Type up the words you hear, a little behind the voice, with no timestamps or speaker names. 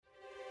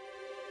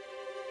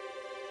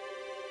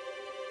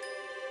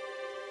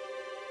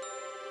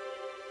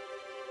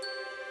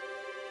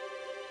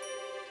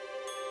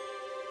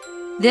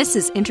This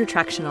is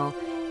Intertrectional,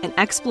 an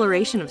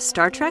exploration of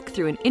Star Trek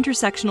through an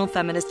intersectional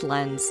feminist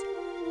lens.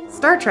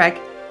 Star Trek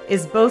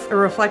is both a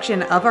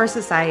reflection of our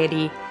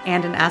society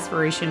and an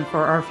aspiration for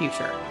our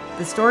future.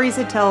 The stories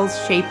it tells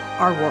shape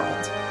our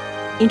world.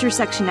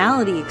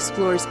 Intersectionality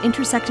explores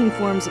intersecting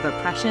forms of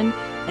oppression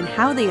and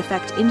how they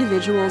affect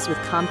individuals with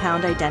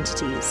compound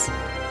identities.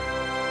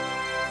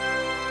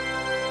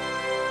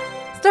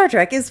 Star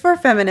Trek is for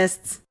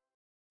feminists.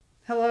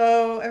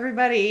 Hello,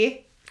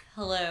 everybody.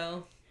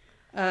 Hello.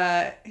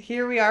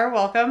 Here we are.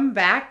 Welcome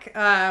back.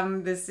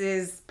 This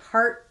is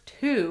part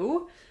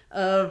 2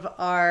 of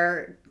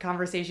our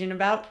conversation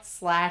about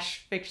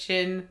slash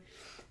fiction.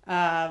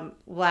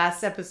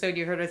 Last episode,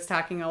 you heard us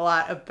talking a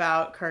lot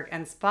about Kirk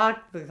and Spock,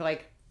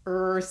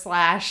 the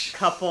slash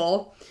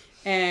couple.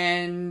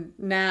 And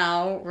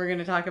now we're going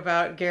to talk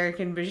about Garak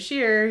and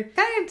Bashir,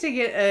 kind of to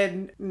get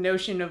a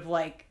notion of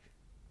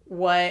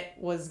what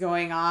was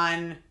going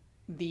on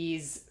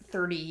these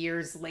 30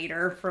 years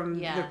later from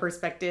the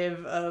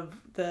perspective of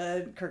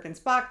the Kirk and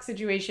Spock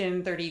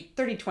situation,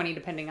 30-20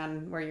 depending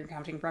on where you're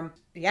counting from.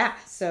 Yeah,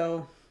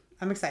 so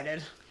I'm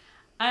excited.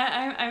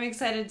 I'm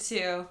excited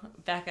too,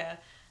 Becca.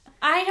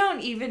 I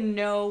don't even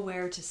know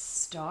where to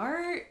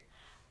start.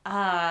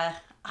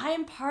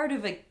 I'm part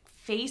of a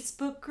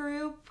Facebook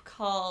group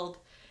called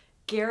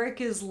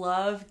Garak is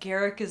Love,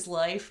 Garak is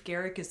Life,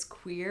 Garak is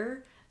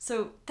Queer.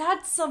 So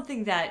that's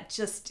something that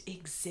just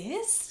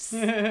exists.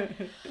 Everyone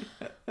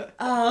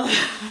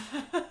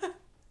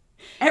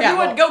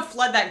go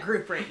flood that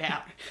group right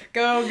now.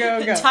 Go.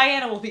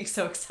 Diana will be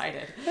so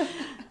excited.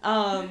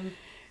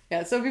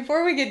 So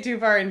before we get too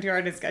far into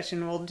our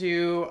discussion, we'll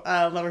do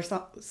a lower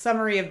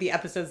summary of the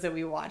episodes that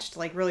we watched,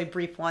 really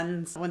brief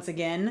ones. Once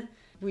again,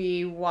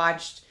 we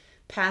watched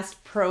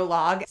Past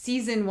Prologue,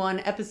 Season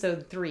 1,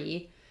 Episode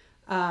 3,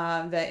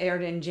 that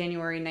aired in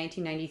January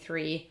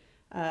 1993.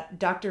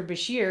 Dr.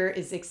 Bashir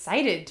is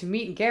excited to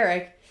meet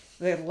Garak,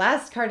 the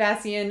last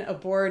Cardassian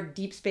aboard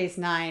Deep Space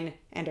Nine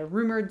and a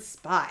rumored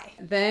spy.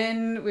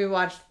 Then we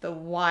watched The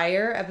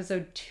Wire,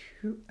 episode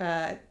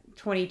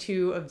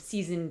 22 of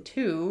season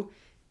 2,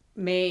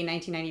 May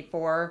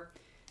 1994.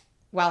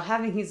 While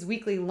having his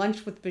weekly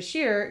lunch with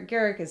Bashir,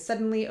 Garak is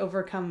suddenly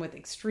overcome with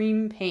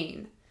extreme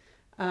pain.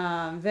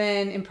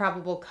 Then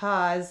Improbable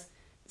Cause,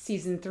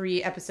 season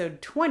 3,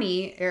 episode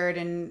 20, aired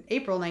in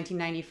April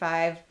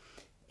 1995.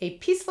 A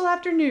peaceful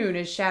afternoon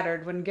is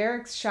shattered when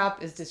Garak's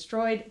shop is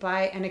destroyed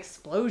by an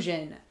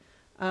explosion.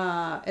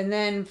 And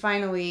then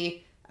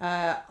finally,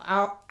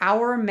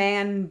 Our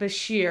Man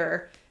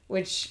Bashir,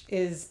 which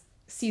is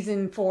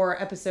season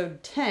 4,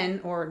 episode 10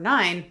 or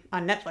 9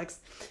 on Netflix,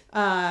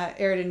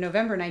 aired in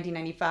November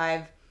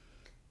 1995.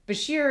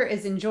 Bashir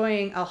is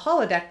enjoying a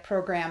holodeck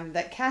program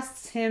that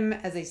casts him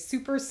as a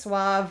super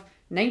suave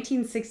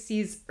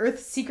 1960s Earth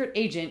secret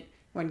agent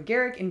when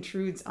Garak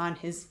intrudes on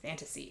his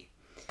fantasy.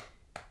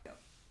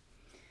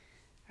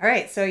 All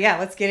right, so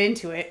let's get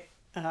into it.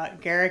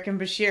 Garak and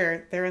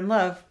Bashir, they're in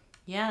love.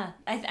 Yeah,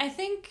 I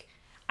think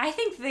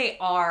they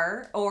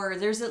are, or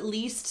there's at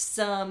least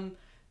some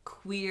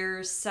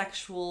queer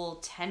sexual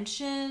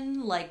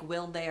tension,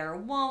 will they or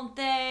won't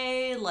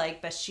they?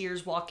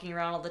 Bashir's walking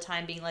around all the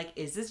time being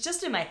is this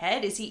just in my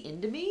head? Is he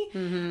into me?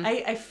 Mm-hmm.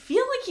 I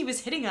feel like he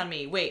was hitting on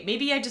me. Wait,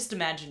 maybe I just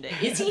imagined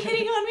it. Is he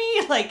hitting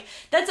on me?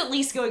 That's at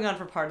least going on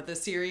for part of the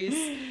series.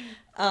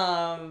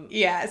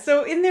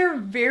 So in their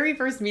very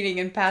first meeting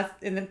in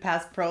the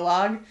past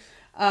prologue,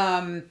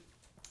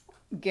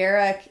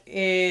 Garak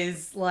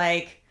is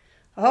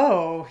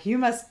oh, you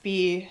must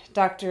be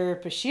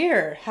Dr.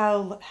 Bashir.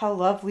 How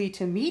lovely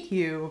to meet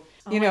you.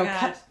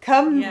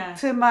 Come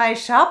to my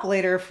shop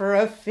later for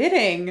a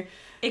fitting.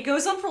 It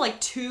goes on for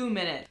 2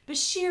 minutes.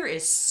 Bashir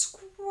is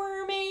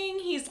squirming.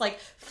 He's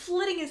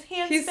flitting his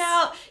hands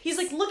about. He's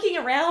looking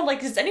around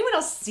is anyone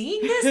else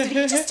seeing this? Did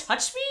he just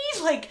touch me?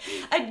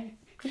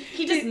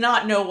 He does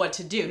not know what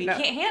to do. He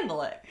can't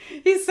handle it.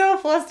 He's so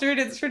flustered.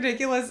 It's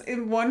ridiculous.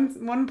 In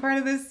one part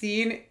of the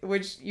scene,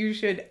 which you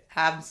should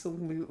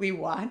absolutely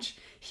watch,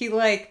 he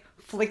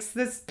flicks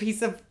this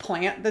piece of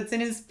plant that's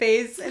in his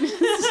face, and it's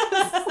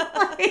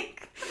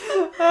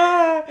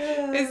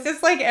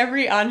just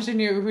every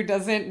ingenue who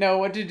doesn't know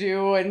what to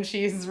do, and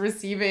she's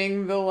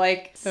receiving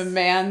the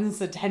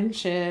man's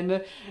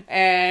attention,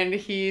 and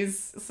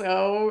he's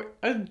so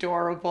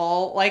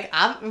adorable.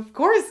 Of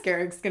course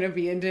Garak's gonna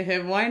be into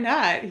him. Why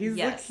not? He's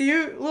a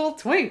cute little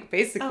twink,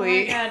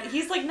 basically. Oh my god,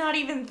 he's not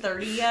even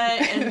 30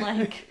 yet,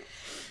 and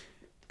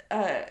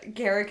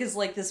Garak is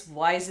this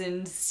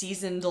wizened,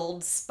 seasoned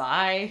old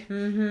spy,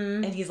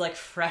 and he's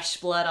fresh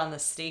blood on the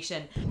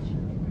station.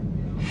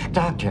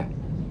 Doctor,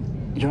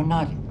 you're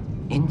not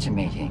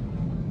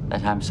intimating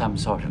that I'm some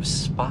sort of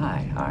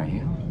spy, are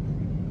you?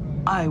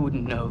 I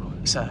wouldn't know,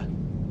 sir.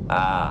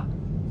 Ah,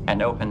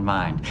 an open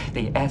mind,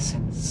 the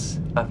essence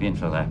of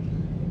intellect.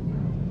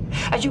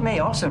 As you may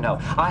also know,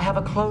 I have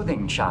a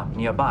clothing shop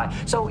nearby,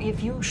 so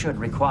if you should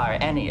require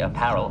any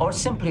apparel or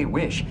simply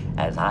wish,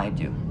 as I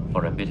do,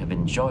 for a bit of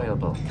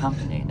enjoyable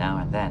company now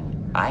and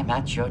then, I'm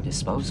at your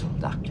disposal,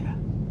 Doctor.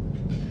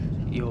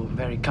 You're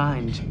very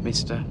kind,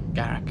 Mr.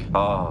 Garak.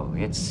 Oh,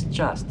 it's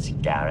just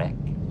Garak.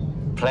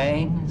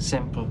 Plain,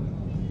 simple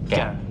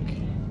Garak.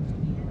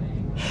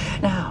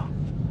 Now,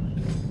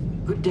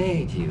 good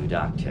day to you,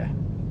 Doctor.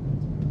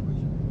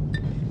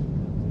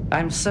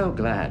 I'm so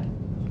glad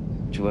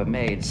to have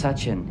made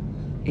such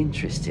an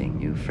interesting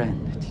new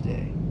friend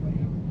today.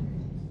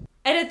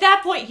 And at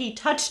that point, he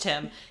touched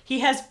him. He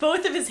has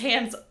both of his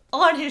hands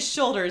on his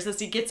shoulders as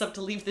he gets up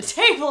to leave the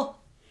table.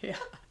 Yeah.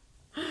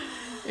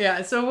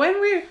 Yeah, so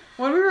when we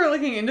were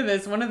looking into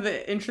this, one of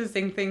the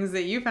interesting things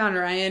that you found,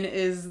 Ryan,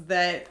 is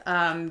that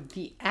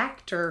the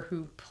actor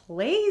who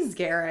plays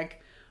Garak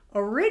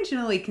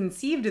originally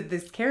conceived of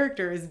this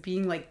character as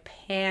being like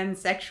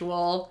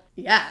pansexual.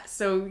 Yeah,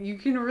 so you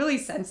can really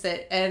sense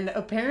it. And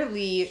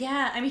apparently...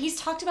 Yeah, I mean, he's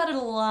talked about it a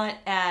lot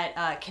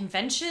at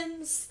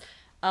conventions.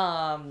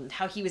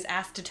 How he was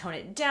asked to tone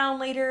it down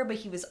later, but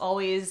he was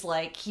always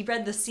like, he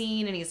read the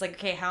scene and he's like,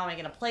 okay, how am I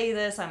gonna play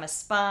this? I'm a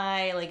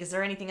spy. Like, is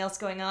there anything else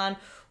going on?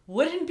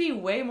 Wouldn't it be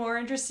way more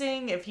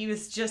interesting if he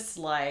was just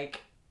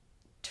like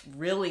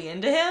really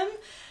into him?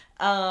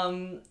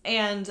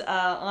 And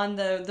on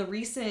the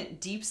recent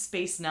Deep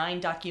Space Nine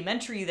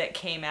documentary that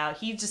came out,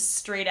 he just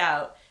straight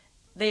out,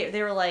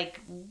 they were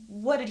like,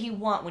 what did he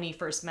want when he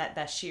first met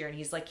Bashir? And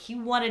he's like, he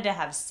wanted to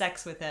have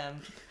sex with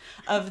him.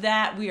 Of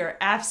that, we are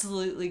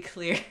absolutely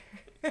clear.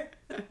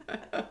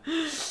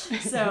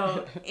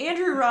 So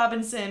Andrew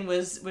Robinson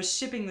was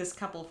shipping this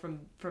couple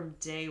from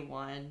day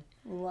one.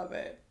 Love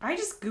it. I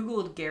just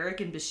Googled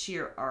Garak and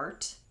Bashir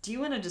art. Do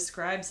you want to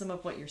describe some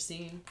of what you're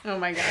seeing? Oh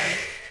my god.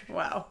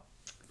 Wow.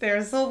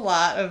 There's a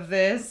lot of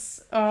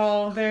this.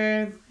 Oh,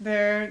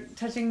 they're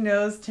touching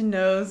nose to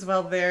nose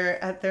while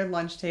they're at their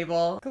lunch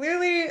table.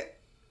 Clearly,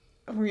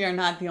 we are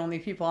not the only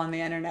people on the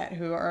internet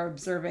who are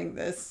observing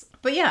this.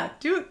 But yeah,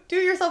 do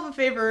yourself a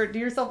favor, do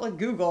yourself a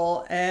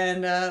Google,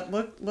 and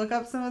look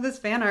up some of this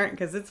fan art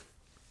because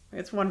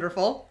it's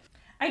wonderful.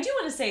 I do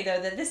want to say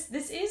though that this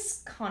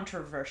is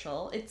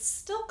controversial. It's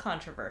still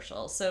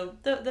controversial. So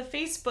the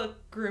Facebook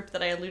group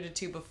that I alluded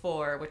to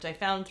before, which I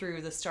found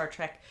through the Star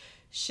Trek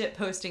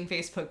shitposting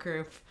Facebook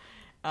group,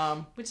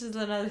 which is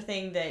another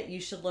thing that you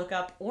should look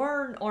up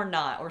or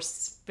not, or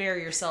spare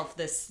yourself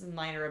this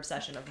minor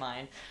obsession of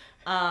mine.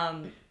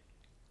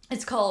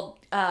 It's called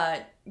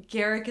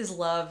Garak is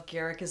Love,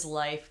 Garak is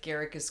Life,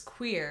 Garak is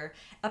Queer.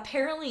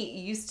 Apparently it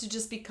used to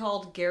just be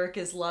called Garak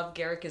is Love,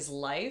 Garak is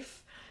Life.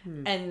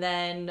 And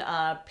then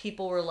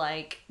people were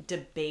like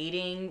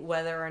debating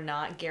whether or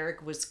not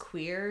Garak was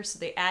queer. So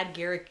they add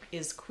Garak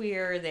is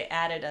queer. They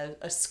added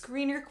a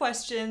screener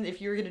question. If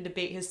you were going to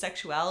debate his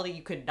sexuality,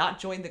 you could not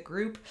join the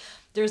group.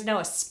 There's now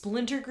a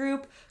splinter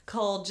group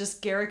called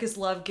just Garak is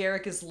Love,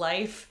 Garak is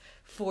Life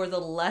for the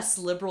less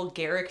liberal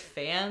Garak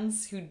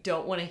fans who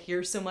don't want to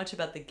hear so much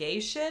about the gay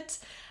shit.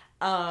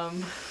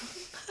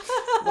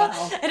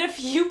 Wow. And a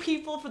few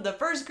people from the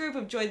first group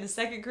have joined the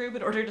second group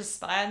in order to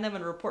spy on them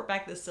and report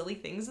back the silly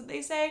things that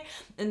they say.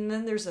 And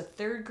then there's a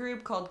third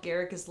group called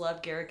Garak is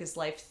Love, Garak is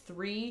Life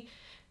 3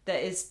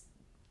 that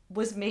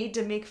was made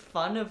to make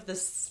fun of the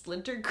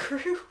splinter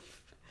group.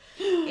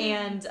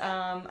 And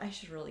I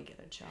should really get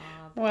a job.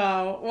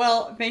 Wow.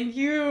 Well, thank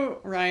you,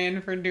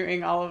 Ryan, for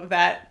doing all of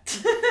that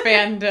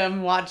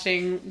fandom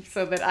watching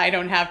so that I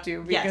don't have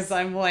to, because Yes.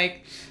 I'm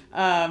like,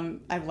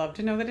 I'd love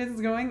to know that it's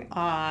going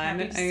on.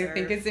 Happy to I serve.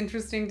 think it's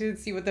interesting to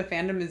see what the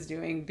fandom is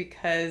doing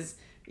because,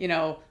 you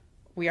know,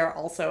 we are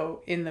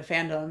also in the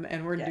fandom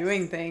and we're Yes.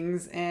 doing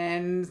things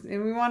and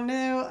we want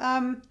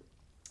to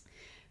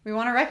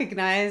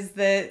recognize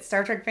that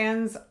Star Trek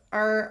fans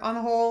are on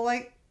the whole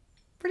like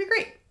pretty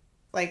great.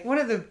 Like, one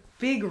of the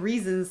big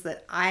reasons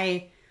that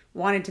I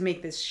wanted to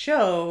make this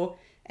show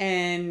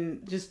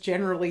and just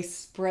generally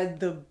spread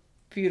the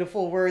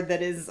beautiful word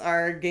that is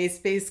our gay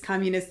space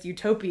communist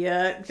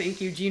utopia, thank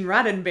you, Gene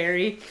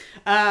Roddenberry,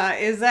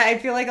 is that I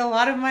feel like a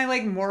lot of my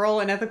like moral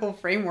and ethical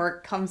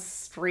framework comes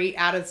straight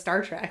out of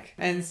Star Trek.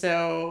 And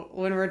so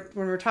when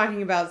we're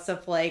talking about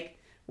stuff like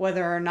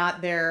whether or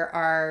not there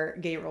are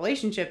gay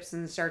relationships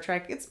in Star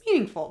Trek, it's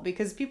meaningful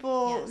because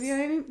people,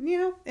 Yes. you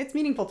know, it's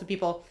meaningful to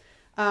people.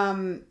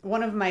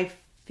 One of my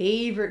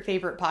favorite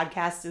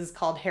podcasts is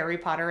called Harry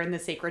Potter and the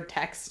Sacred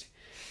Text,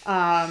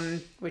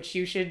 which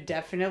you should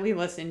definitely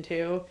listen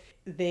to.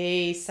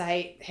 They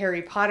cite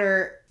Harry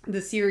Potter, the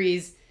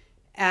series,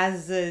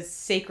 as a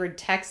sacred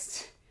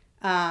text,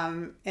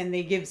 and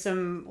they give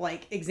some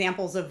like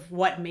examples of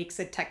what makes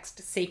a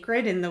text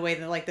sacred in the way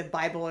that like the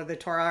Bible or the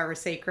Torah are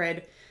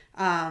sacred,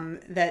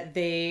 that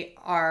they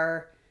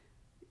are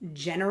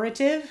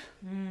generative,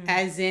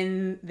 as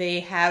in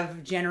they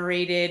have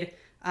generated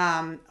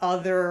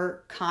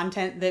other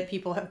content that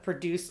people have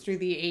produced through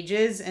the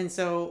ages. And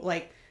so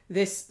like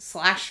this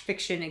slash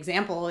fiction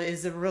example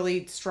is a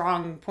really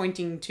strong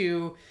pointing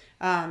to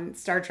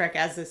Star Trek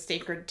as a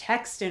sacred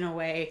text in a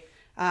way,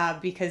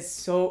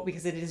 because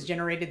it has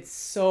generated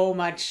so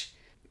much,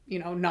 you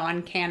know,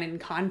 non-canon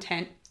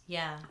content.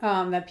 Yeah.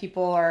 That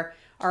people are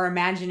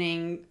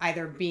imagining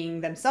either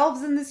being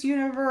themselves in this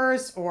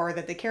universe or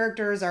that the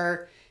characters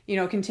are, you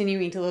know,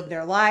 continuing to live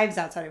their lives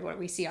outside of what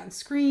we see on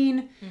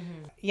screen.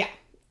 Mm-hmm. Yeah.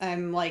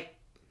 I'm like,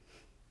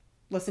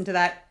 listen to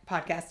that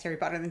podcast, Harry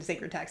Potter and the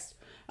Sacred Text.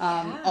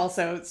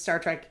 Also, Star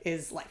Trek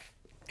is life.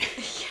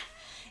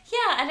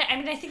 Yeah, and I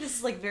mean, I think this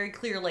is like very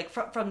clear, like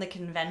from the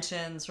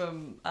conventions,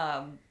 from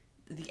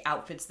the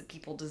outfits that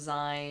people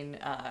design,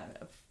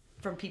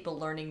 from people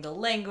learning the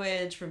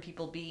language, from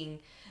people being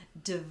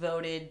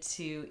devoted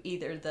to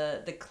either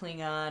the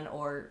Klingon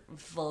or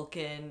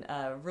Vulcan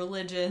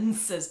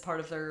religions as part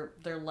of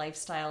their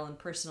lifestyle and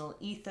personal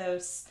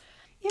ethos.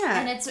 Yeah,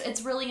 and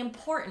it's really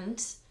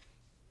important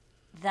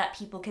that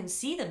people can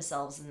see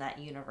themselves in that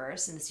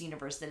universe, in this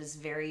universe that is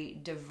very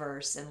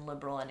diverse and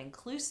liberal and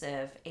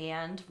inclusive.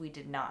 And we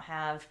did not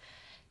have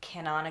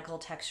canonical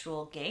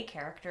textual gay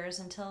characters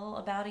until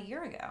about a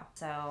year ago.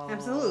 So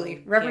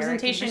absolutely,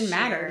 representation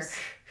matters.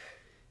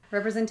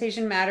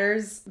 Representation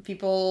matters.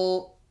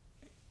 People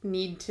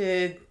need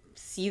to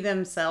see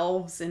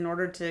themselves in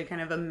order to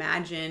kind of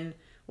imagine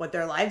what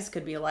their lives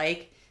could be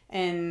like.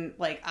 And,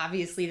 like,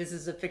 obviously this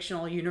is a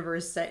fictional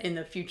universe set in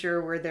the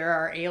future where there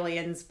are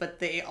aliens, but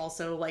they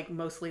also, like,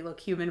 mostly look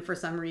human for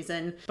some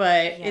reason.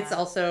 But it's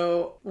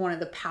also one of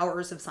the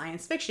powers of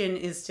science fiction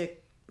is to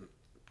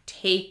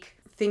take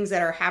things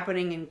that are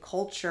happening in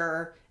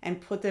culture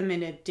and put them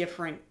in a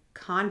different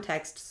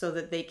context so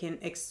that they can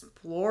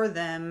explore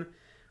them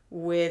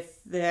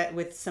with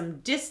some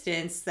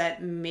distance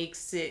that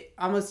makes it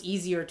almost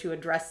easier to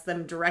address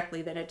them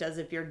directly than it does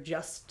if you're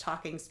just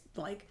talking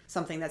like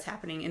something that's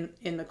happening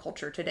in the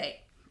culture today.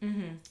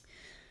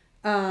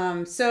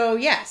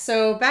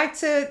 So back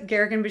to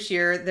Garak and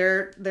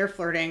Bashir. They're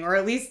flirting, or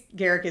at least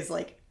Garak is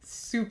like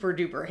super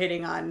duper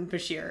hitting on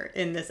Bashir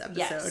in this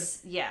episode.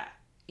 Yes,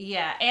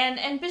 yeah,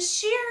 and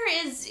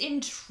Bashir is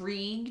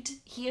intrigued.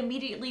 He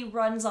immediately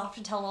runs off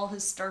to tell all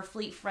his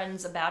Starfleet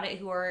friends about it,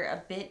 who are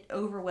a bit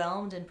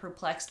overwhelmed and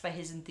perplexed by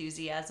his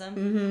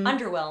enthusiasm.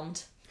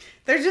 Underwhelmed.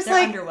 They're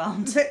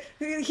underwhelmed.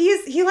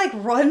 He like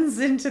runs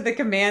into the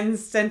command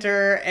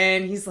center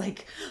and he's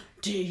like,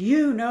 "Do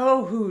you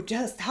know who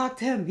just talked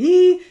to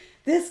me?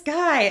 This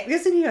guy,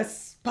 isn't he a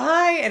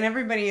spy?" And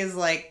everybody is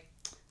like,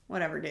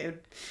 "Whatever, dude."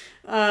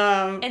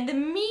 In the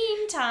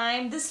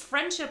meantime, this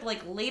friendship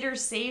like later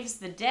saves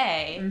the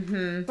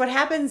day. What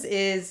happens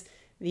is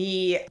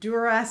the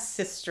Duras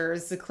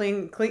sisters, the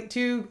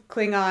two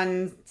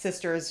Klingon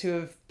sisters who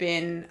have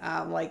been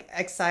like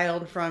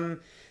exiled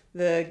from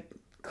the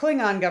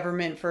Klingon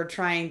government for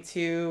trying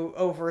to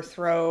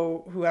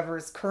overthrow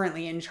whoever's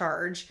currently in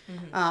charge.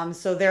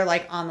 So they're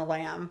like on the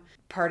lam,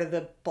 part of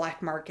the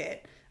black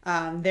market.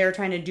 They're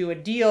trying to do a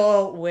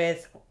deal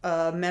with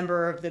a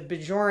member of the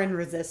Bajoran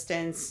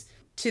resistance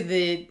to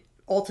the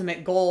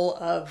ultimate goal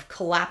of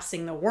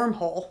collapsing the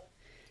wormhole.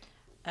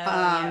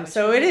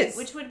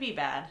 Which would be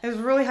bad. It was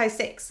really high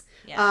stakes.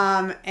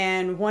 Yeah.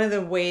 And one of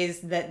the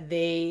ways that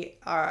they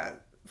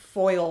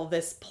foil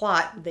this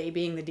plot, they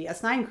being the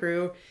DS9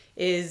 crew,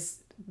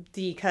 is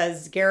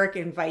because Garak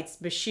invites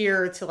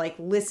Bashir to like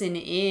listen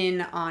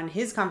in on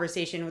his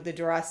conversation with the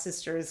Duras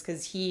sisters,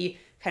 because he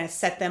kind of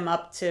set them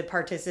up to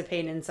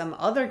participate in some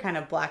other kind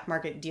of black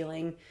market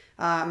dealing,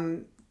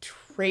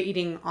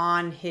 trading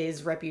on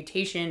his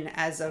reputation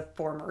as a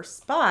former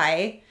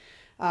spy,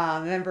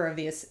 member of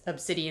the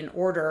Obsidian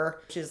Order,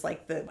 which is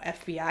like the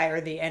FBI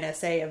or the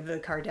NSA of the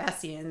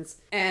Cardassians.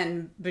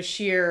 And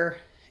Bashir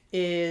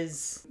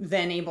is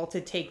then able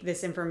to take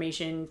this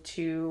information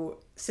to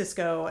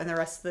Sisko and the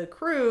rest of the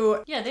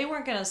crew. Yeah, they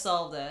weren't going to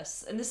solve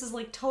this. And this is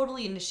like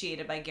totally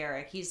initiated by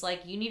Garak. He's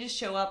like, "You need to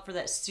show up for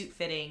that suit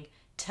fitting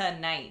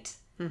tonight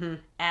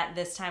at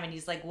this time." And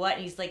he's like, "What?"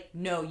 And he's like,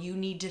 "No, you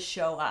need to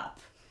show up."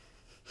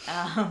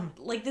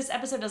 Like this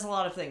episode does a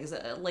lot of things.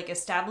 Like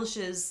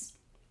establishes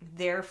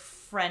their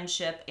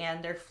friendship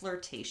and their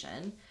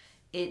flirtation.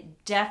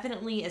 It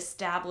definitely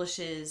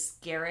establishes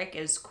Garak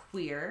as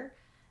queer,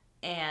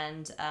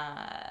 and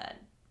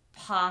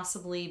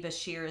possibly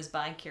Bashir is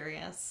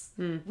bi-curious.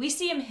 We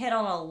see him hit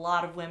on a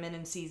lot of women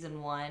in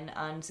season 1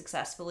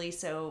 unsuccessfully,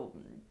 so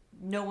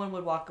no one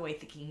would walk away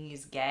thinking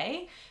he's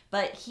gay,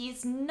 but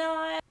he's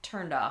not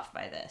turned off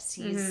by this.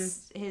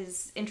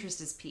 His interest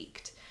is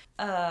piqued.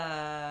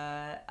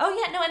 And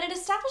it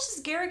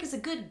establishes Garak as a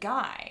good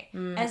guy,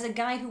 as a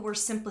guy who we're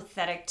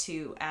sympathetic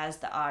to as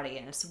the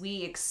audience.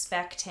 We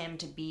expect him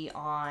to be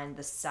on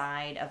the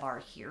side of our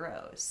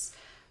heroes,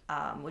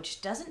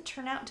 which doesn't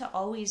turn out to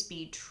always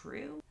be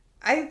true.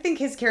 I think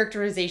his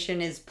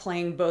characterization is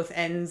playing both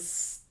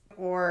ends,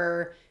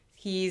 or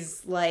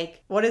he's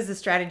like, what is the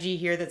strategy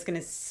here that's going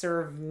to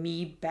serve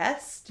me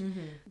best?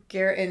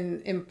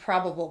 In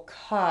Improbable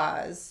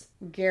Cause,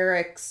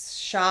 Garak's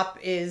shop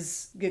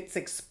gets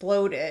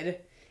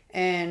exploded,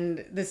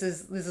 and this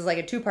is like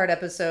a 2-part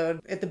episode.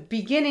 At the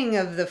beginning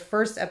of the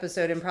first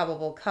episode,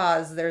 Improbable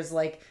Cause, there's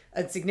like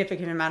a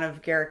significant amount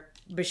of Garak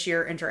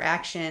Bashir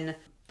interaction,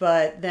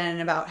 but then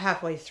about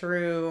halfway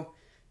through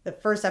the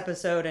first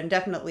episode, and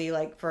definitely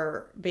like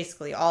for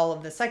basically all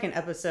of the second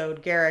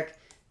episode, Garak,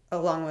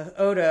 along with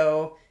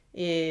Odo,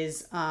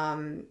 is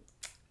on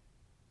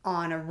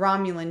a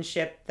Romulan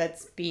ship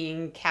that's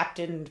being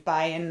captained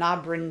by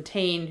Nabran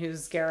Tain,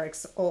 who's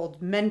Garak's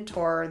old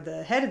mentor,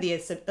 the head of the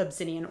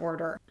Obsidian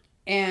Order.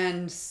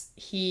 and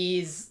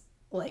he's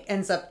like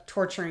ends up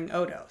torturing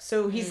Odo.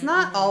 So he's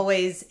not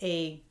always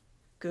a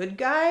good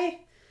guy,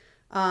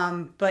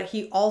 but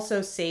he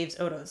also saves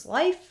Odo's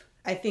life.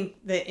 I think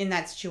that in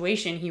that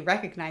situation, he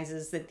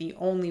recognizes that the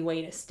only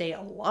way to stay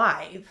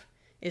alive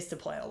is to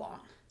play along.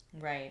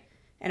 Right.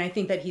 And I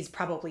think that he's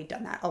probably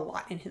done that a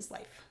lot in his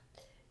life.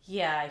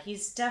 Yeah,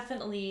 he's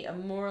definitely a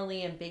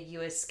morally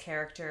ambiguous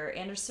character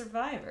and a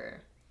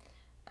survivor.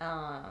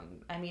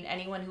 I mean,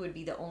 anyone who would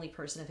be the only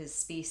person of his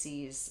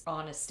species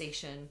on a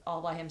station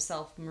all by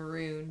himself,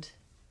 marooned,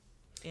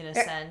 in a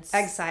sense.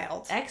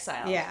 Exiled.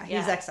 Yeah,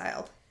 he's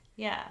exiled.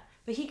 Yeah,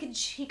 but he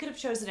could have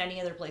chosen any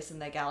other place in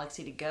the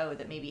galaxy to go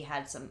that maybe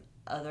had some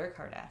other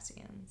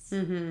Cardassians.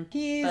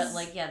 Mm-hmm. But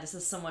like, yeah, this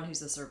is someone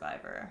who's a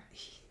survivor.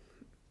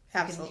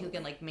 Absolutely. Who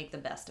can like make the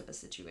best of a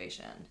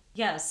situation.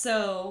 Yeah,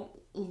 so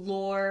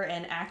lore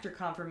and actor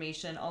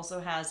confirmation also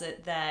has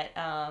it that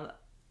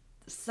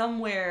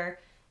somewhere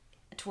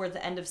toward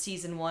the end of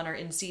season 1 or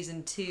in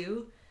season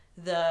 2,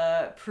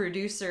 the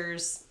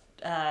producers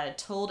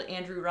told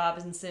Andrew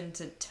Robinson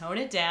to tone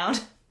it down,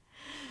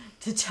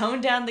 to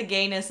tone down the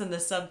gayness and the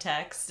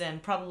subtext,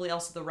 and probably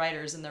also the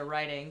writers in their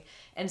writing.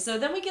 And so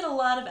then we get a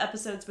lot of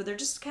episodes where they're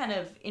just kind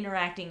of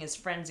interacting as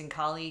friends and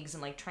colleagues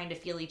and like trying to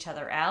feel each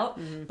other out.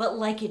 But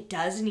like it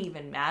doesn't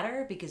even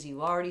matter because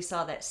you already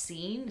saw that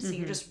scene, so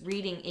you're just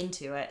reading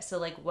into it. So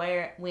like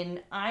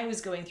when I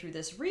was going through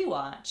this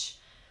rewatch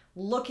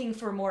looking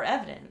for more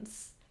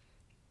evidence,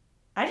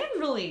 I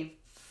didn't really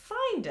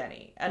find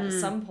any at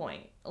some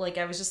point. Like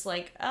I was just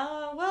like,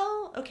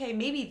 well, okay,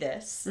 maybe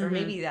this or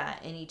maybe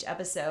that in each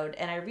episode.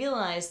 And I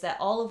realized that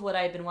all of what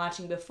I had been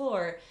watching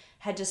before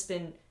had just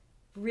been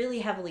really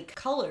heavily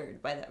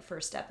colored by that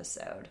first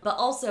episode, but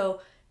also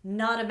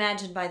not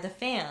imagined by the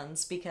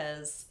fans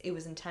because it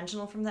was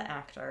intentional from the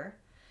actor.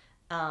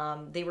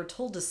 They were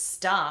told to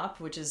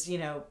stop, which is,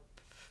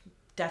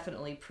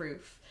 definitely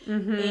proof.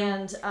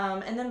 And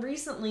then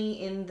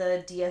recently in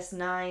the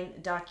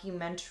DS9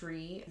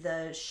 documentary,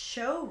 the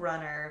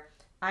showrunner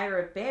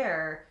Ira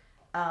Behr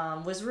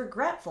was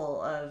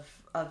regretful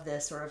of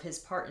this or of his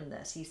part in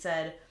this. He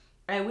said,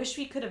 "I wish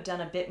we could have done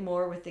a bit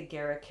more with the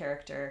Garak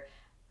character.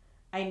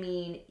 I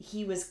mean,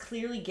 he was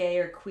clearly gay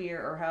or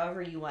queer or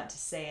however you want to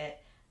say it.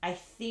 I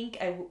think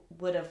I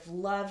would have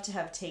loved to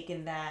have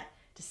taken that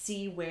to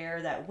see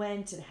where that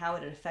went and how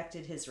it had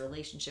affected his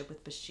relationship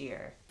with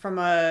Bashir." From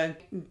a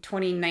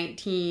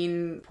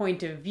 2019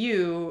 point of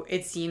view,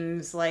 it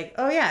seems like,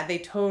 oh yeah, they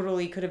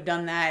totally could have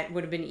done that.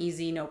 Would have been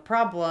easy, no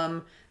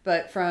problem.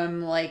 But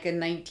from like a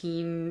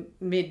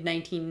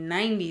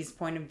mid-1990s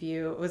point of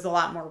view, it was a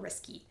lot more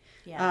risky.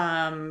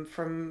 Yeah.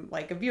 From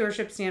like a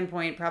viewership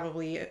standpoint,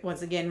 probably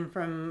once again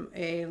from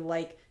a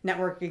like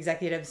network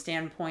executive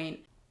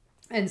standpoint.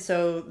 And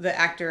so the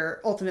actor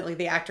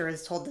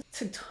is told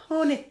to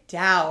tone it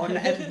down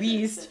at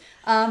least.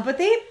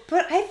 But I feel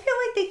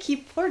like they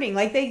keep flirting.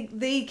 Like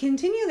they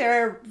continue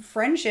their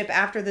friendship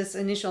after this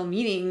initial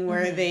meeting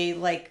where they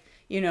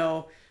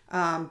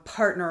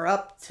partner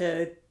up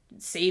to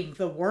save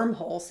the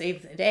wormhole,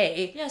 save the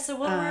day. Yeah, so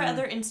what were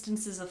other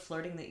instances of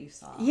flirting that you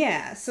saw?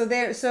 Yeah, so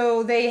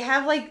they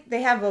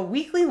have a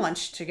weekly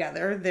lunch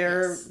together.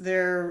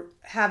 They're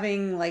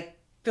having like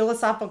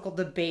philosophical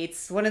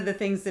debates. One of the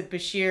things that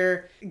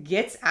Bashir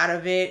gets out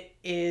of it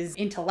is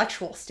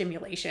intellectual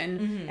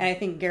stimulation, and I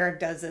think Garak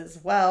does as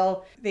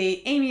well.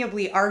 They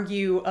amiably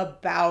argue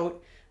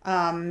about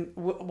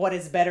what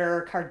is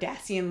better,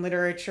 Cardassian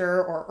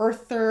literature or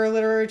Earther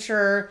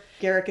literature.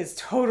 Garak is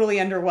totally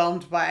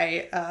underwhelmed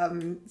by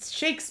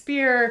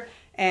Shakespeare,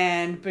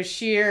 and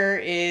Bashir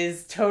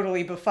is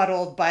totally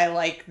befuddled by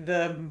like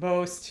the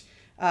most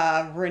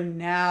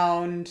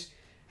renowned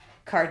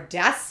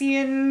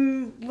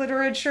Cardassian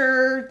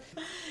literature.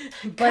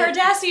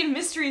 Cardassian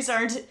mysteries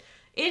aren't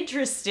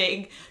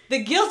interesting.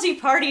 The guilty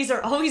parties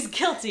are always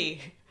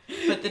guilty.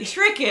 But the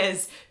trick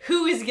is,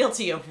 who is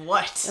guilty of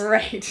what?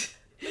 Right.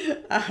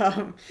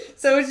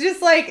 So it's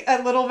just like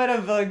a little bit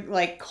of a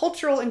like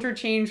cultural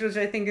interchange, which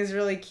I think is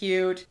really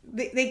cute.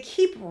 They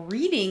keep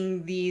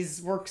reading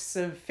these works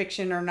of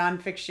fiction or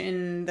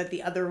nonfiction that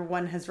the other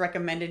one has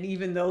recommended,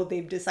 even though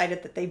they've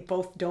decided that they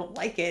both don't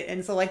like it.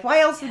 And so like, why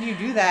else would you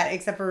do that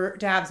except for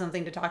to have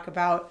something to talk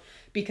about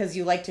because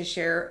you like to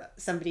share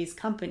somebody's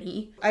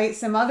company?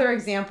 Some other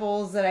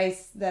examples that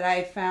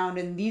I found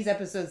in these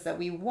episodes that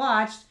we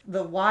watched,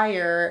 The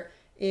Wire.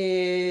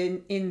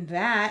 In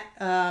that,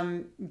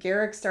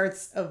 Garak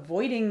starts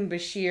avoiding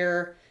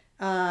Bashir,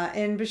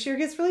 and Bashir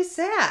gets really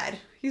sad.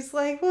 He's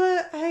like,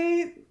 "What?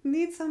 I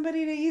need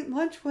somebody to eat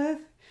lunch with."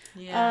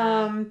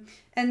 Yeah.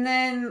 And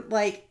then,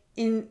 like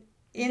in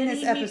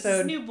this episode, meets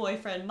his new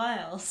boyfriend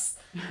Miles.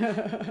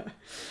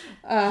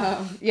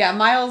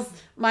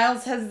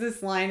 Miles has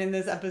this line in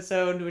this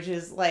episode, which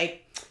is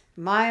like,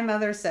 "My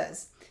mother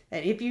says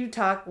that if you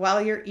talk while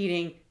you're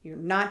eating, you're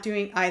not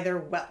doing either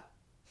well."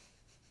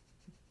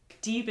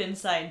 deep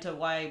insight into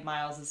why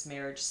Miles'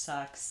 marriage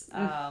sucks.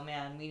 Oh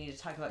man, we need to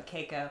talk about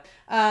Keiko.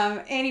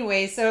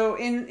 Anyway, so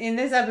in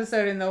this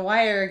episode in The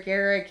Wire,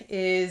 Garrick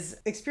is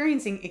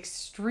experiencing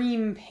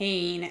extreme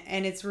pain,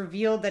 and it's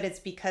revealed that it's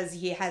because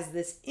he has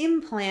this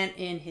implant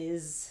in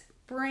his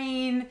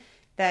brain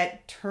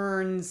that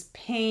turns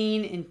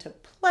pain into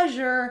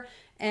pleasure,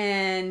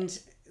 and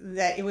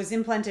that it was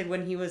implanted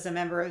when he was a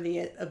member of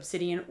the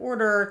Obsidian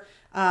Order,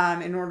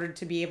 in order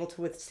to be able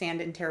to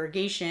withstand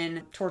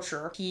interrogation,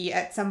 torture. He,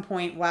 at some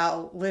point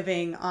while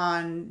living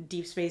on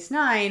Deep Space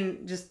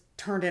Nine, just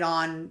turned it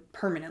on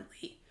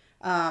permanently.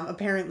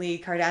 Apparently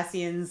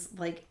Cardassians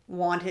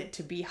want it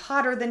to be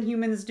hotter than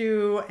humans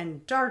do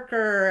and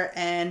darker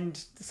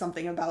and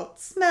something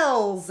about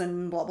smells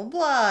and blah blah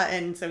blah,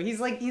 and so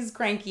he's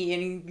cranky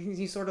and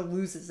he sort of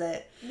loses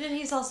it. Then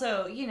he's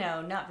also,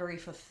 not very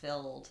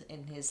fulfilled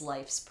in his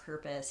life's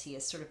purpose. He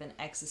has sort of an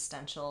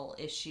existential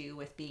issue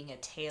with being a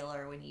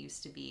tailor when he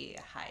used to be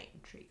a high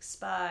intrigue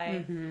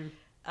spy. Mm-hmm.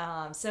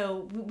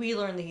 So we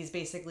learned that he's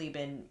basically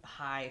been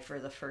high for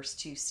the first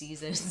 2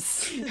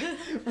 seasons.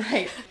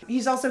 Right.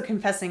 He's also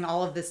confessing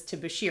all of this to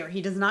Bashir.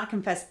 He does not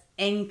confess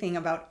anything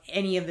about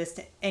any of this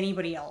to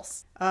anybody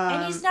else.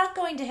 And he's not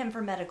going to him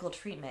for medical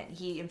treatment.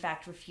 He, in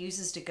fact,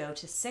 refuses to go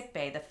to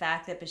sickbay. The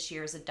fact that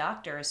Bashir is a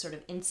doctor is sort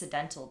of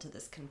incidental to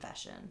this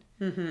confession.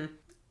 Mm-hmm.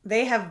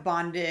 They have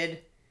bonded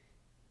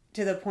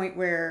to the point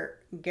where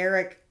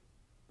Garrick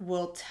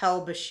will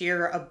tell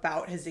Bashir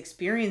about his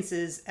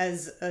experiences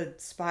as a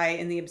spy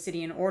in the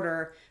Obsidian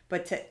Order,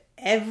 but to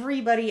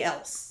everybody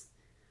else,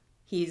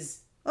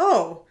 he's,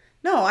 oh,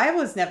 no, I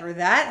was never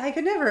that. I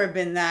could never have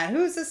been that.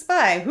 Who's a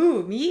spy?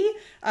 Who, me?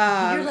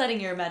 You're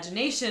letting your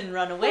imagination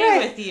run away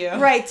with you.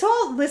 Right,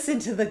 don't listen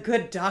to the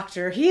good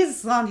doctor.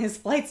 He's on his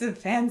flights of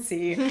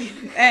fancy.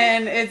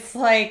 And it's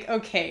like,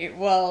 okay,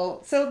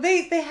 well, so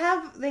they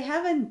have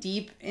a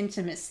deep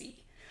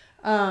intimacy.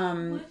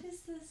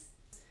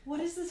 What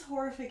is this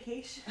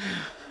horrification?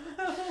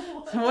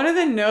 One of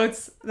the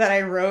notes that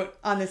I wrote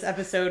on this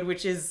episode,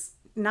 which is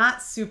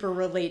not super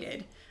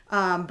related,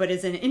 but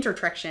is an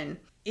interjection.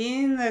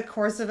 In the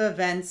course of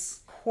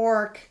events,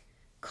 Quark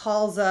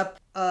calls up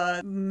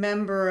a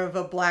member of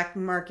a black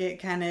market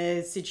kind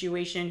of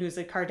situation who's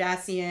a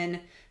Cardassian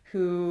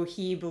who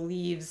he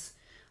believes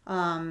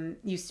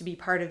used to be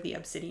part of the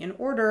Obsidian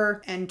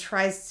Order, and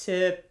tries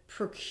to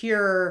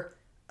procure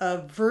a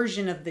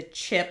version of the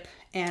chip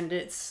and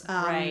its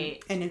and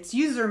its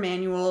user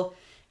manual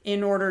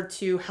in order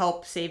to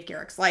help save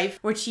Garrick's life,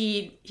 which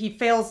he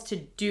fails to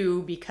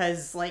do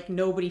because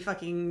nobody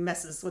fucking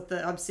messes with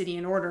the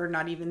Obsidian Order,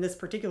 not even this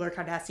particular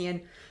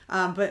Cardassian.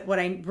 But what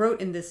I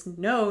wrote in this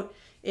note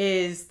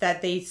is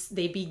that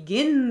they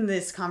begin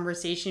this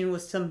conversation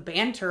with some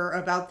banter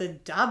about the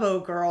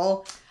Dabo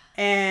girl,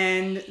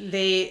 and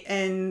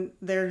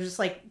they're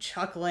just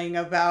chuckling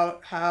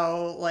about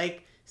how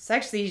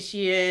sexy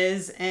she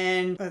is,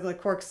 and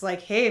Quark's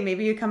like, hey,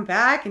 maybe you come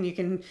back and you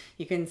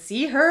can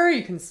see her,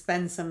 you can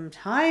spend some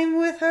time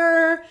with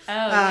her.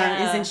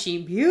 Isn't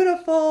she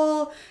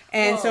beautiful?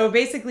 And so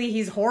basically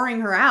he's whoring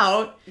her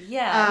out.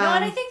 Yeah.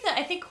 And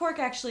I think Quark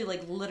actually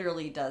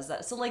literally does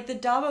that. So the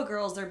Dabo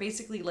girls, they're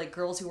basically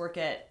girls who work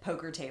at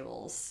poker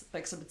tables,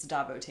 except it's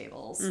Dabo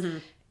tables. Mm-hmm.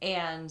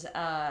 And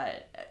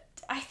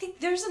I think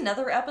there's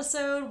another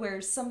episode where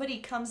somebody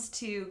comes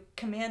to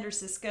Commander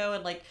Sisko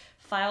and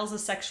files a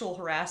sexual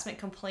harassment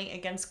complaint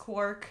against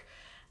Quark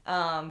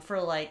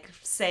for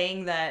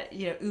saying that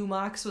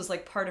Umox was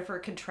part of her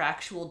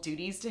contractual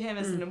duties to him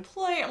as an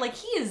employer.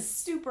 He is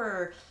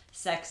super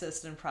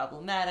sexist and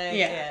problematic,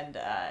 and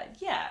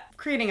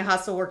creating a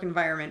hostile work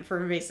environment for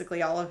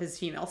basically all of his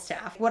female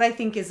staff. What I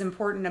think is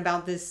important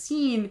about this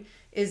scene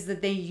is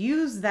that they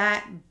use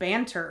that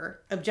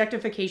banter,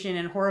 objectification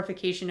and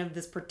horrification of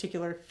this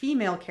particular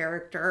female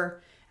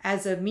character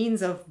as a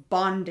means of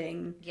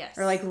bonding. Yes.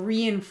 Or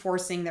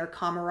reinforcing their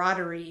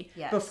camaraderie.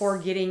 Yes. Before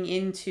getting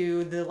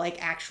into the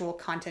actual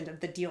content of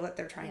the deal that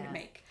they're trying to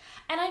make.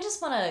 And I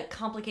just want to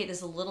complicate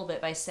this a little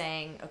bit by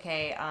saying,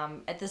 okay,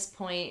 at this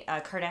point,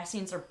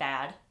 Cardassians are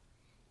bad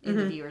in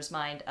the viewer's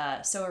mind.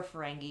 So are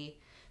Ferengi.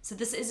 So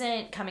this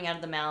isn't coming out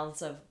of the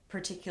mouths of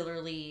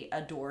particularly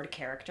adored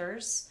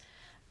characters.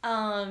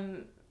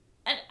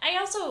 And I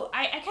also,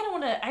 I kind of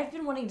want to, I've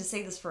been wanting to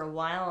say this for a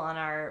while on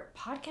our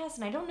podcast,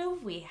 and I don't know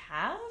if we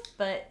have,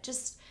 but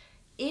just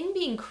in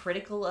being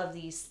critical of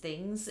these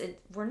things,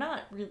 we're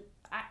not really,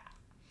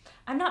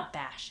 I'm not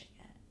bashing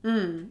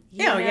it.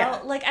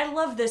 I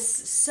love this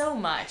so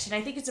much, and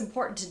I think it's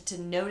important to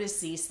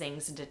notice these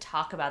things and to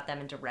talk about them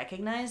and to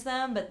recognize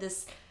them, but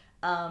this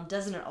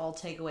doesn't at all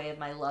take away of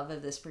my love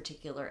of this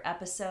particular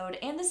episode,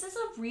 and this is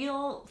a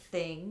real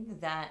thing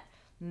that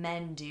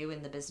men do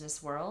in the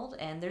business world,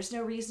 and there's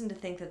no reason to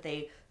think that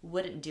they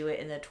wouldn't do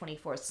it in the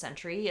 24th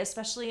century,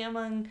 especially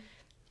among,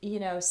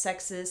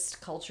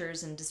 sexist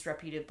cultures and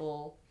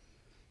disreputable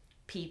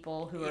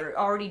people who are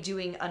already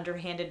doing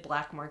underhanded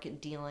black market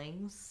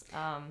dealings.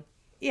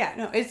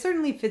 It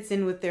certainly fits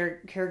in with their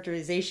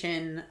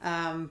characterization,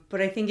 but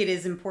I think it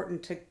is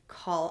important to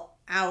call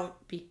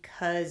out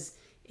because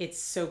it's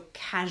so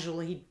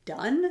casually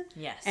done.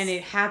 Yes. And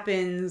it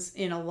happens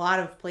in a lot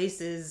of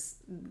places,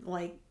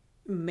 like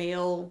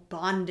male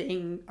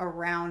bonding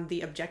around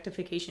the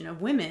objectification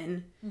of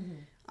women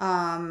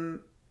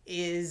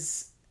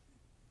is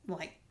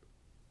like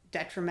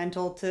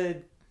detrimental to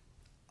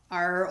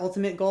our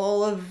ultimate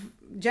goal of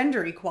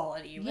gender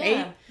equality,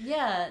 right?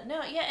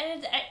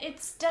 And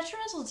it's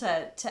detrimental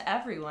to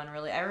everyone,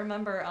 really. I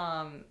remember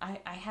I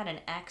had an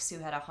ex who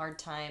had a hard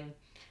time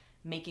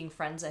making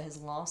friends at his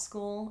law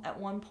school at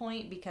one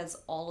point because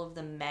all of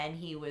the men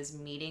he was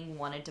meeting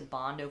wanted to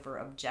bond over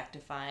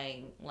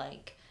objectifying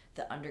like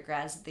the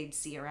undergrads that they'd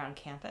see around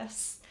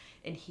campus,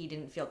 and he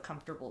didn't feel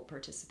comfortable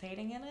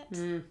participating in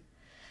it.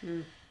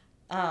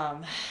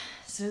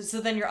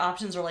 So then your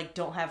options are like,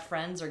 don't have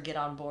friends or get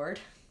on board.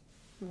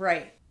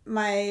 Right.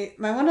 My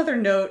one other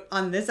note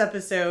on this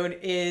episode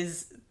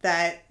is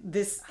that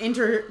this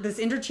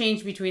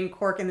interchange between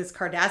Quark and this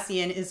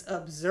Cardassian is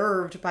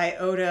observed by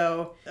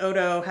Odo.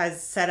 Odo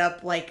has set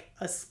up like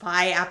a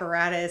spy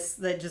apparatus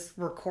that just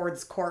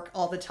records Quark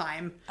all the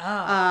time.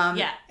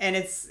 And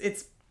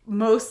it's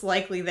most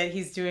likely that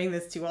he's doing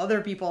this to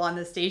other people on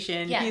the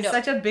station. He's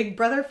such a big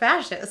brother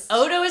fascist.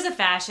 Odo is a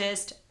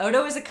fascist.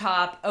 Odo is a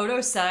cop. Odo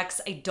sucks.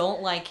 I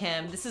don't like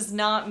him. This is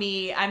not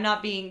me.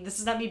 This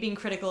is not me being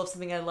critical of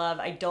something I love.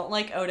 I don't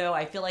like Odo.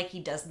 I feel like he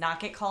does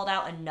not get called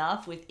out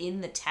enough within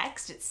the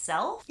text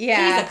itself.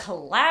 Yeah. He's a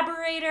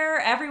collaborator.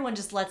 Everyone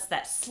just lets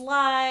that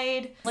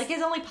slide. Like,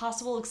 his only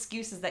possible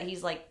excuse is that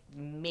he's like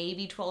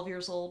maybe 12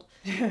 years old.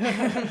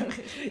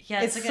 It's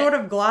like sort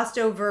of glossed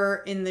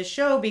over in the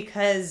show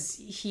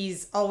because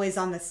he's always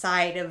on the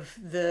side of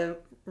the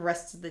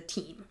rest of the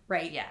team,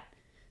 right? Yeah.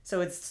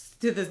 So it's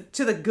to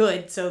the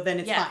good, so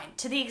then it's fine.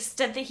 To the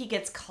extent that he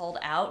gets called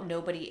out,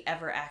 nobody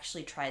ever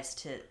actually tries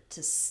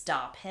to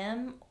stop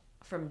him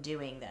from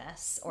doing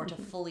this or to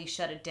fully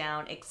shut it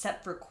down,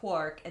 except for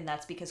Quark, and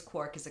that's because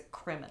Quark is a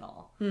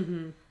criminal.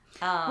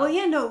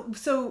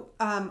 So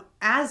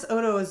as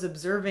Odo is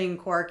observing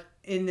Quark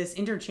in this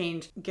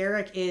interchange,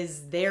 Garak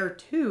is there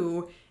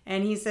too,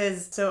 and he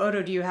says, so Odo,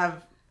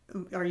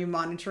 are you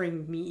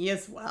monitoring me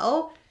as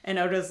well? And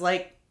Odo's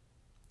like,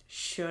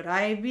 should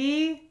I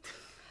be?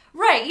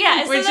 Right,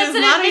 yeah. Which is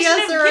not a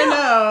yes or a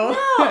no.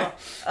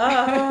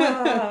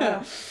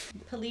 No.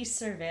 Police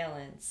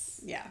surveillance.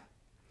 Yeah.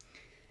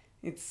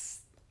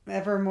 It's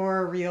ever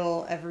more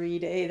real every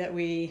day that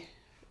we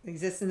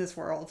exist in this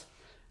world.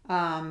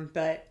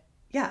 But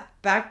yeah,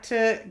 back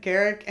to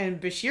Garak and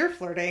Bashir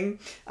flirting.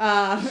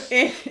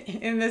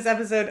 In this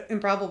episode,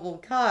 Improbable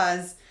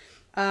Cause,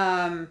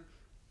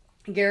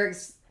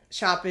 Garak's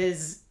shop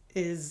is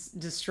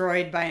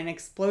destroyed by an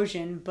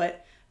explosion,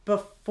 but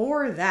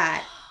before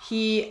that,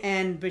 he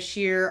and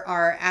Bashir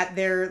are at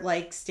their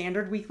like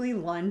standard weekly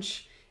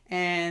lunch,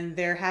 and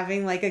they're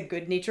having like a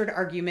good-natured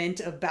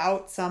argument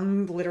about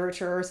some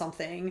literature or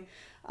something.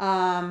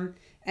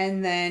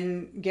 And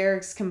then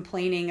Garak's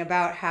complaining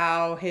about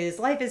how his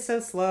life is so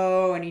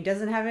slow and he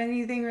doesn't have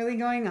anything really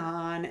going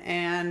on.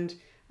 And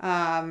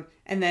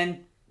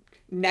then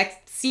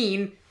next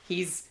scene,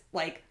 he's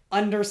like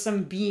under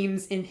some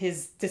beams in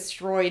his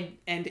destroyed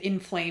and in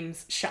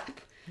flames shop.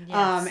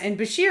 Yes. And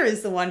Bashir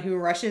is the one who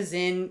rushes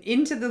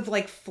into the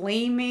like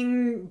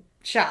flaming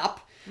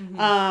shop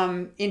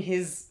in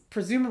his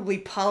presumably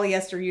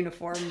polyester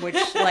uniform, which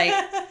like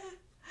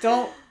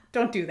don't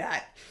do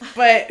that.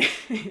 But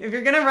if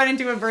you're gonna run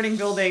into a burning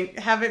building,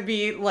 have it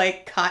be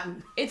like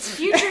cotton. It's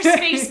future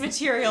space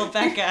material,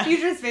 Becca.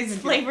 Future space material.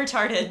 Flame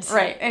retardant.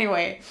 Right.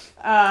 Anyway,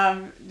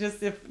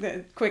 just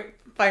quick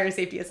fire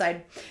safety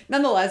aside.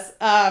 Nonetheless,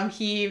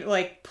 he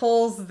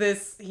pulls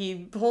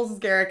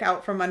Garak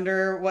out from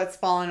under what's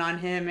fallen on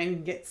him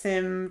and gets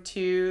him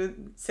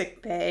to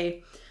sick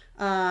bay.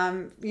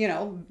 Therein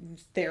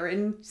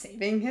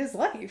saving his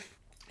life.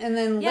 And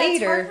then later,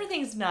 it's hard for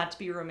things not to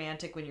be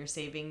romantic when you're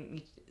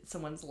saving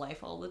someone's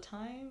life all the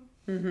time.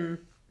 Mm-hmm.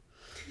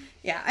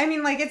 Yeah, I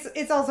mean, like,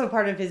 it's also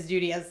part of his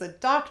duty as the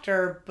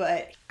doctor,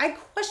 but I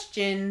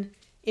question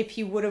if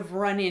he would have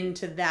run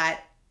into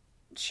that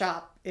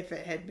shop if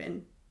it had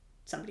been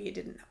somebody he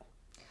didn't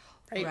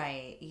know.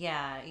 Right,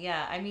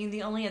 yeah. I mean,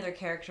 the only other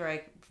character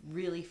I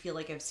really feel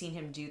like I've seen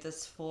him do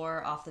this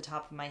for off the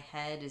top of my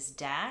head is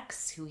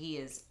Dax, who he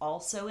is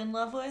also in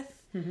love with.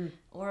 Mm-hmm.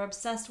 Or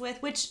obsessed with,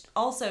 which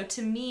also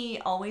to me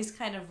always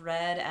kind of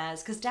read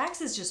as, because Dax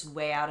is just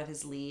way out of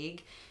his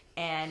league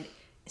and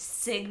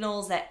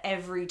signals at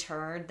every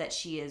turn that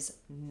she is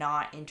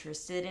not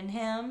interested in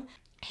him.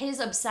 His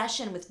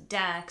obsession with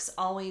Dax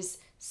always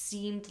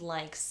seemed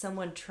like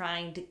someone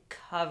trying to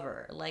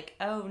cover, like,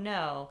 oh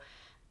no,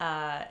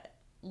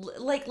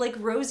 like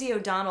Rosie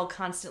O'Donnell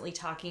constantly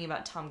talking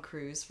about Tom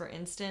Cruise, for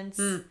instance,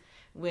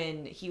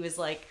 when he was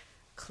like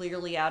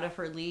clearly out of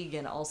her league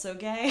and also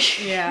gay.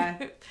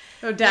 Yeah.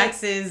 Oh,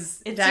 Dax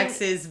is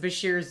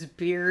Bashir's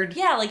beard.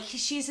 Yeah, like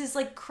she's his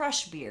like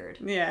crush beard.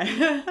 Yeah.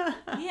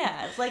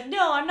 Yeah, it's like,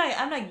 no, I'm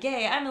not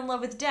gay. I'm in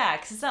love with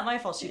Dax. It's not my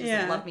fault she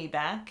doesn't love me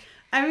back.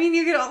 I mean,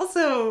 you could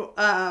also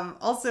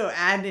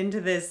add into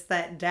this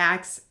that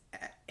Dax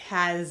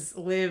has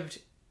lived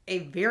a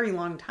very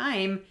long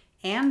time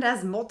and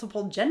as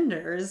multiple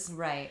genders.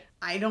 Right.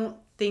 I don't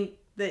think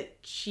that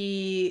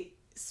she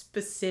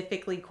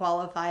specifically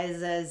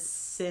qualifies as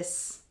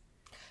cis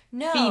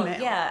No, female.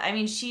 yeah. I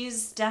mean,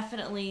 she's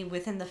definitely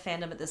within the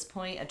fandom at this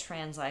point a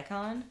trans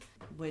icon,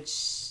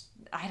 which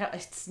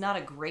it's not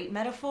a great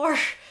metaphor,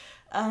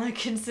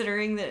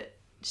 considering that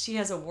she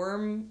has a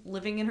worm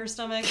living in her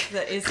stomach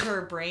that is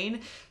her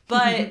brain.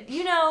 But,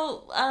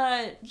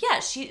 yeah,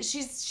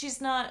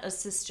 she's not a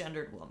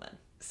cisgendered woman.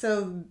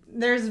 So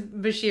there's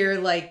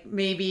Bashir, like,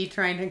 maybe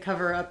trying to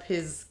cover up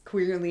his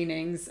queer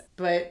leanings.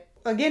 But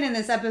again, in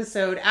this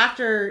episode,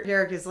 after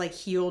Garrick is, like,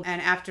 healed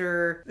and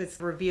after it's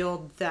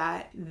revealed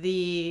that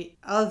the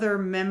other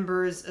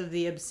members of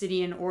the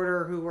Obsidian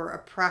Order who were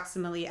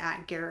approximately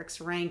at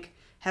Garrick's rank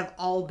have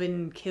all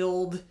been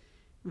killed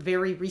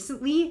very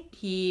recently,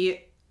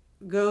 he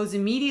goes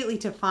immediately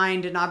to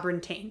find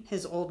Enabran Tain,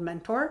 his old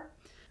mentor.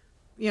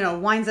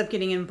 Winds up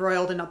getting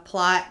embroiled in a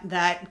plot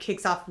that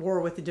kicks off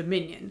war with the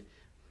Dominion.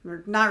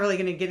 We're not really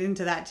going to get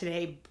into that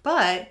today,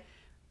 but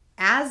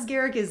as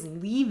Garrick is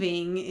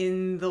leaving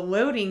in the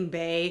loading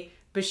bay,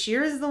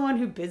 Bashir is the one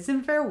who bids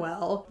him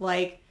farewell.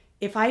 Like,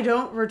 if I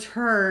don't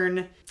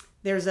return,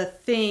 there's a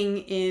thing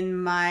in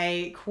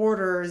my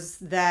quarters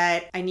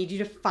that I need you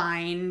to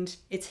find.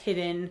 It's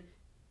hidden,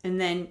 and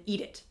then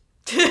eat it.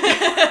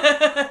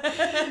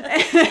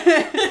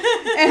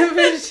 And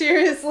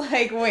Bashir is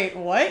like, wait,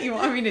 what? You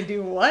want me to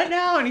do what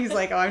now? And he's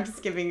like, oh, I'm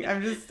just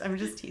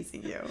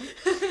teasing you.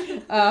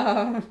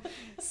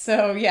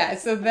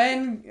 So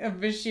then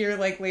Bashir,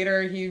 like,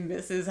 later he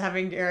misses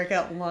having Garrick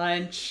at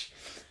lunch.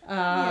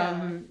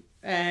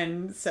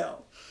 And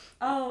so.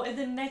 Oh, and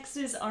then next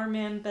is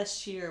Arman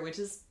Bashir, which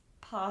is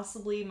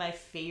possibly my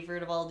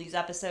favorite of all these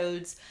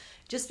episodes,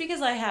 just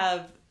because I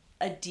have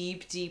a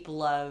deep, deep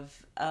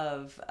love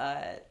of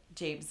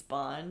James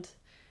Bond.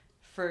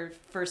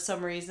 For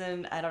some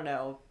reason, I don't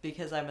know,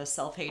 because I'm a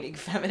self-hating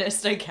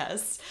feminist, I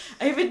guess.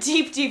 I have a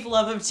deep, deep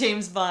love of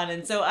James Bond,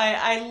 and so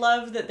I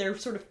love that they're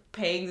sort of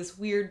paying this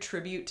weird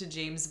tribute to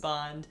James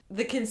Bond.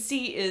 The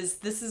conceit is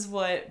this is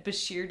what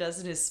Bashir does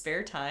in his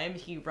spare time.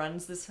 He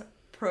runs this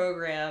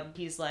program.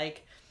 He's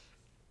like,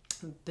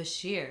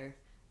 Bashir,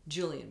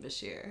 Julian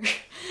Bashir.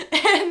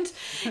 And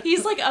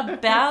he's like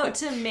about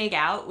to make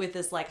out with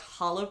this like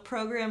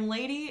holoprogram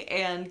lady,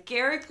 and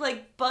Garrick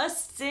like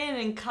busts in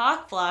and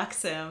cock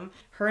blocks him.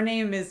 Her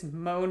name is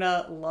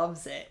Mona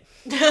Loves It.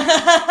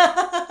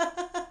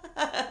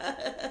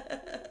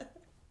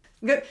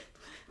 Good.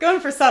 Going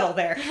for subtle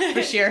there,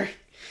 Bashir.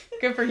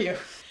 Good for you.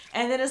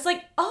 And then it's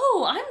like,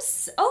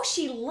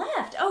 she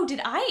left.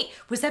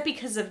 Was that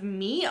because of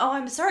me? Oh,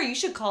 I'm sorry. You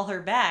should call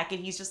her back.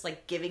 And he's just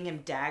like giving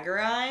him dagger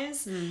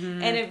eyes.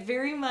 Mm-hmm. And it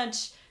very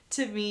much,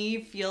 to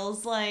me,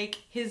 feels like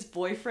his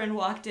boyfriend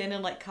walked in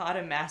and like caught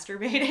him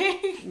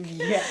masturbating.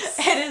 Yes.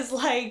 And is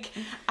like,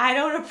 I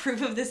don't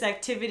approve of this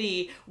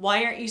activity.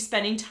 Why aren't you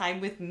spending time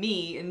with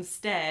me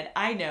instead?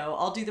 I know.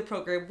 I'll do the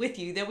program with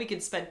you. Then we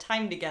can spend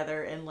time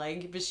together. And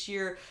like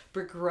Bashir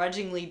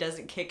begrudgingly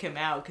doesn't kick him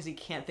out because he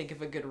can't think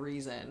of a good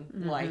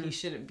reason why he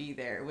shouldn't be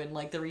there. When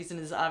like the reason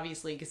is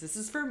obviously because this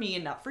is for me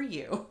and not for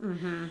you.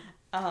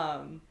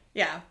 Mm-hmm.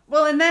 Yeah.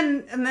 Well, and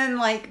then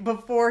like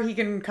before he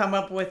can come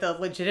up with a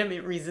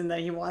legitimate reason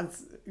that he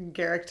wants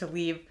Garrick to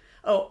leave.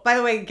 Oh, by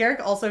the way, Garrick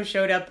also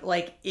showed up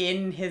like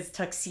in his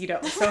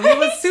tuxedo,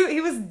 so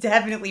he was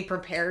definitely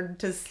prepared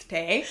to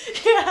stay.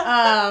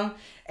 Yeah.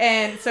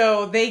 And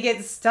so they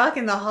get stuck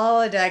in the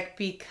holodeck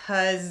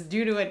because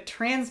due to a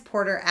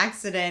transporter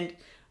accident,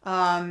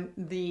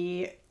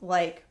 the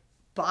like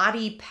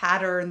body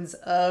patterns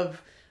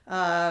of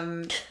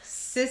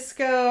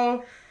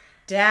Sisko,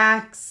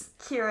 Dax,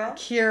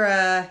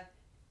 Kira,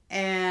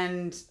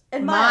 and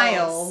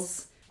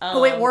Miles.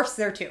 Worf's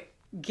there too.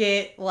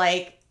 Get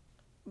like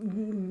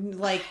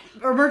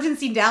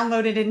emergency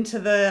downloaded into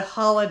the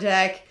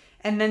holodeck,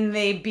 and then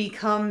they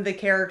become the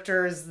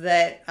characters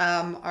that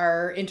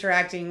are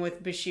interacting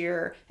with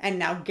Bashir and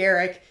now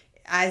Garrick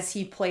as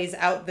he plays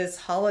out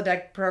this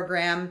holodeck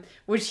program,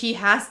 which he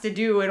has to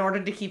do in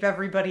order to keep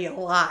everybody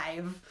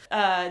alive.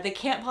 They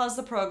can't pause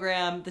the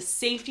program. The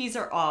safeties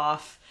are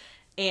off.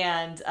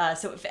 And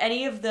so if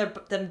any of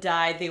them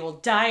die, they will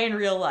die in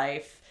real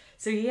life.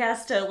 So he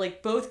has to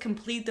like both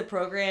complete the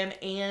program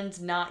and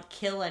not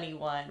kill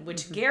anyone,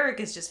 which Garrick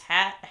has just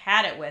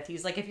had it with.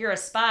 He's like, if you're a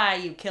spy,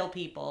 you kill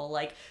people.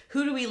 Like,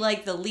 who do we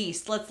like the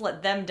least? Let's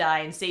let them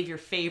die and save your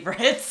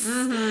favorites.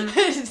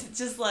 It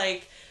just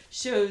like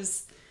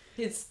shows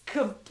his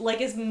like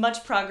as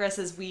much progress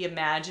as we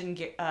imagine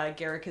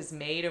Garrick has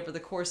made over the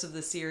course of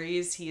the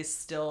series. He is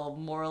still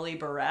morally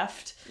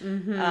bereft,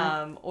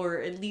 or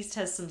at least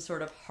has some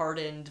sort of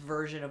hardened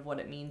version of what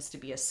it means to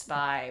be a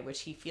spy,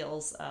 which he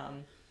feels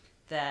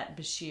that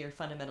Bashir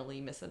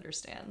fundamentally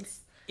misunderstands.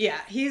 Yeah,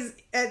 he's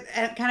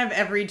at kind of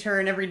every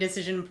turn, every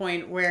decision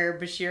point where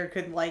Bashir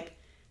could, like,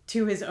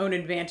 to his own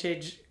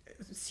advantage,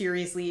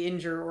 seriously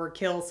injure or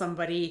kill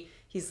somebody.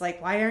 He's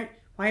like, why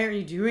aren't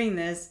you doing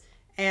this?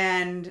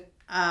 And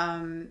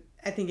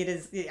I think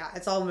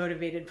it's all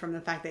motivated from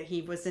the fact that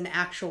he was an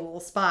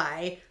actual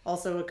spy,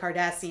 also a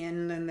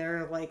Cardassian, and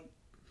they're like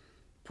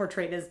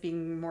portrayed as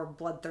being more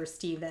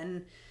bloodthirsty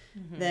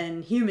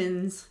than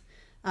humans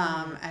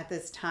at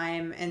this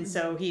time. And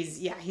so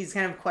he's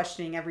kind of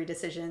questioning every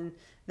decision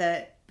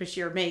that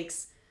Bashir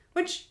makes,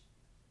 which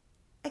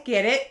I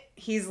get it.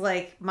 He's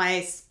like,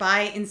 my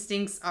spy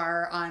instincts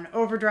are on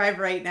overdrive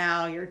right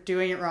now. You're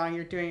doing it wrong.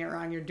 You're doing it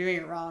wrong. You're doing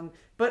it wrong.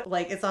 But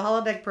like, it's a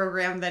holodeck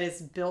program that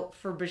is built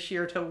for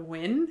Bashir to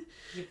win.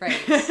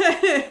 Right.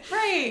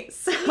 Right.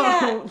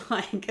 So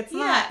like, it's not.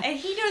 Yeah, and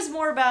he knows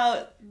more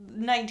about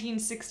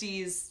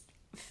 1960s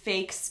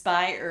fake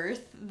spy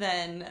Earth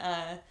than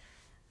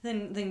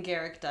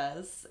Garak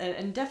does,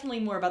 and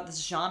definitely more about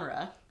this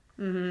genre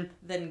than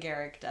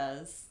Garak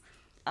does.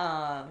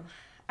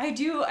 I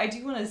do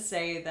want to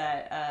say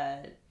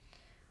that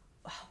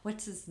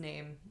what's his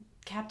name?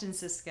 Captain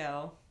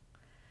Sisko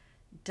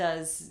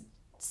does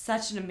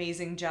such an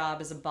amazing job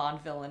as a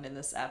Bond villain in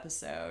this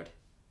episode.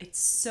 It's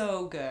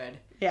so good.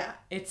 Yeah.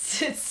 It's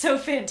so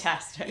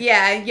fantastic.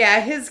 Yeah.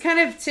 His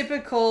kind of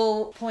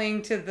typical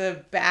playing to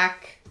the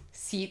back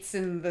seats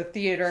in the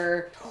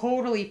theater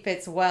totally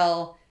fits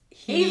well.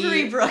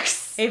 Avery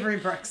Brooks.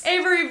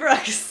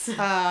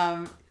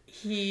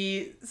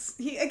 He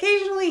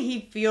occasionally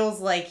he feels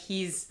like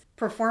he's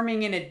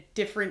performing in a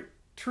different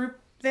troupe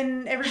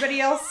than everybody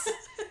else.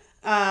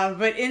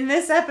 But in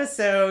this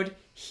episode,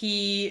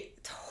 he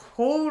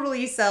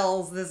totally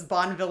sells this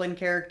Bond villain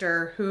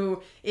character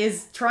who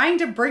is trying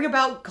to bring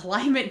about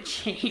climate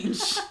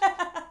change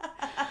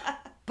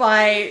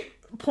by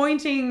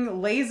pointing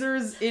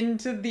lasers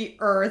into the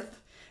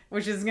Earth,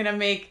 which is going to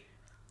make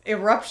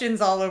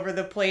eruptions all over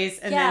the place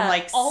and then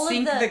like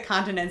sink the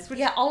continents.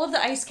 All of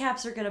the ice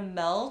caps are going to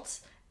melt,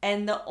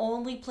 and the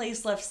only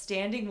place left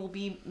standing will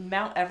be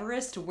Mount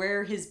Everest,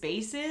 where his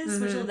base is,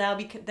 which will now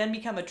then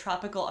become a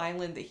tropical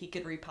island that he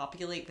could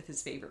repopulate with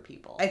his favorite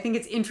people. I think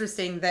it's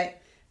interesting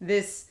that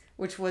this,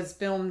 which was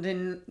filmed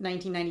in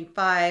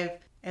 1995,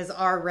 is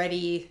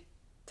already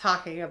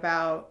talking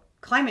about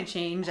climate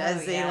change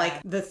as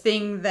the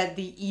thing that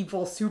the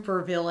evil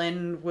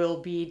supervillain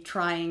will be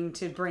trying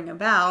to bring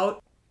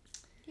about.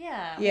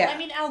 Yeah. Yeah. Well, I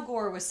mean, Al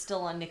Gore was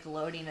still on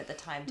Nickelodeon at the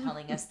time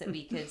telling us that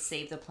we could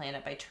save the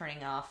planet by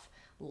turning off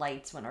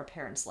lights when our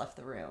parents left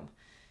the room.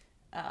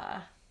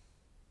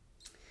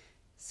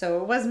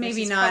 So it was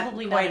maybe not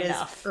quite as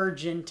enough.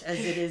 urgent as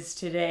it is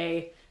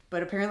today,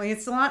 but apparently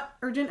it's still not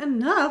urgent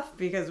enough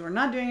because we're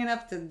not doing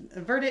enough to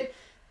avert it.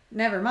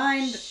 Never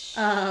mind.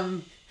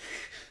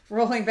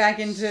 Rolling back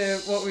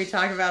into what we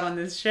talk about on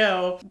this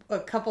show, a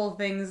couple of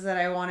things that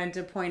I wanted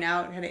to point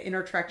out, kind of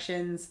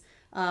interactions.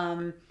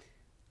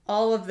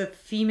 All of the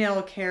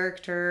female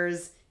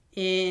characters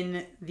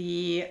in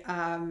the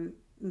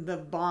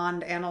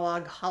Bond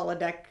analog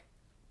holodeck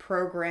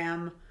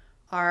program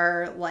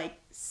are like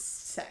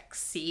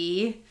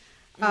sexy.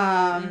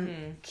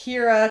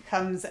 Kira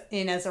comes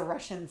in as a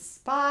Russian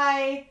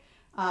spy.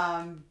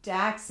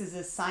 Dax is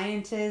a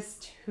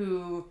scientist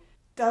who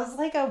does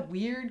like a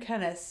weird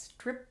kind of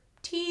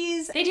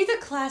striptease. They do the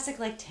classic,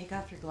 like, take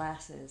off your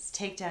glasses,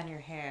 take down your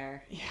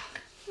hair. Yeah,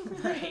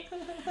 right.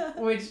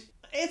 Which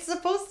it's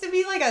supposed to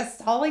be like a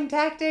stalling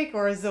tactic,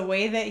 or is the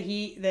way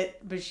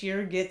that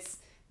Bashir gets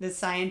the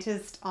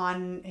scientist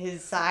on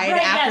his side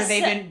after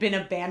they've been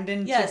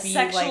abandoned to be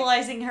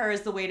sexualizing her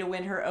is the way to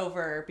win her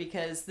over,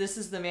 because this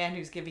is the man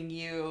who's giving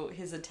you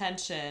his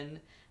attention,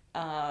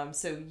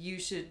 so you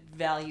should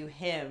value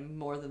him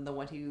more than the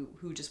one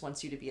who just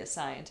wants you to be a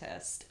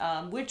scientist,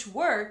 which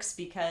works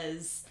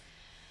because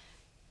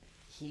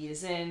he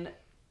is in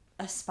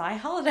a spy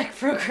holodeck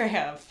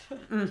program.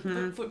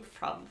 Would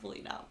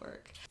probably not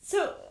work.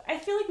 So I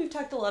feel like we've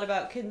talked a lot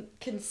about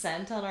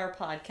consent on our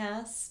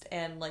podcast,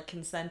 and like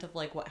consent of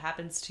like what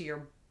happens to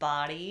your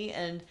body,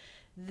 and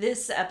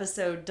this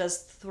episode does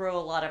throw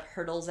a lot of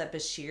hurdles at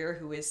Bashir,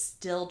 who is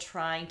still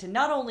trying to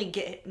not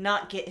only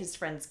not get his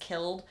friends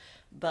killed,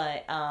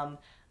 but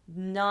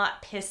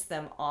not piss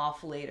them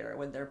off later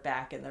when they're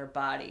back in their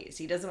bodies.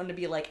 He doesn't want to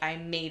be like, I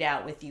made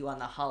out with you on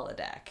the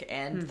holodeck,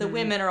 and the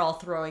women are all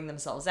throwing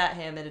themselves at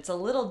him, and it's a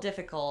little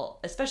difficult,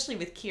 especially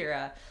with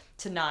Kira,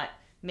 to not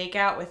make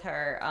out with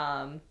her,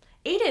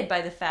 aided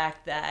by the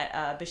fact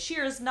that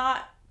Bashir is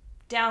not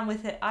down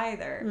with it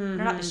either. Or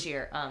not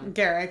Bashir,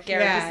 Garak.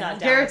 Garak is not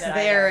down Garak's with it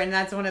there, either. And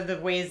that's one of the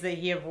ways that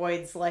he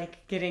avoids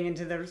like getting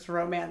into this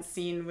romance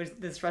scene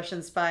with this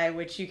Russian spy,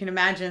 which you can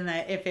imagine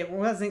that if it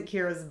wasn't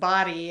Kira's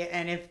body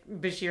and if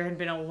Bashir had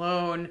been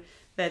alone,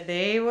 that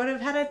they would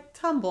have had a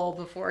tumble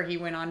before he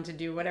went on to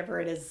do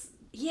whatever it is.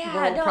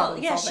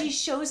 She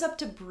shows up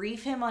to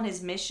brief him on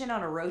his mission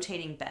on a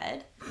rotating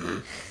bed.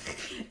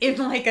 In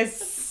like a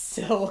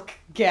silk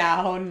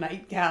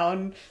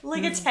nightgown.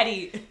 Like a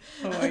teddy.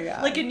 Oh my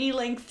god. Like a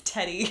knee-length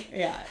teddy.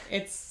 Yeah,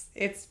 it's...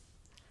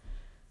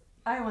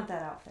 I want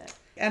that outfit.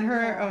 And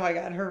her, oh my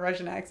god, her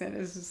Russian accent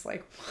is just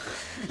like,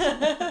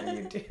 what are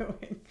you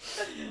doing?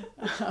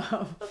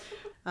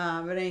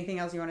 But anything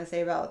else you want to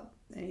say about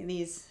any of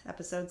these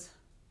episodes?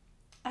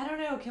 I don't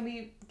know. Can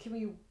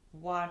we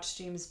watch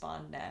James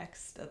Bond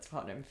next? That's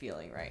what I'm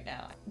feeling right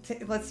now.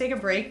 Let's take a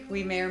break.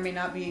 We may or may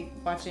not be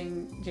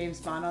watching James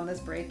Bond on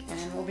this break,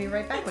 and we'll be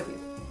right back with you.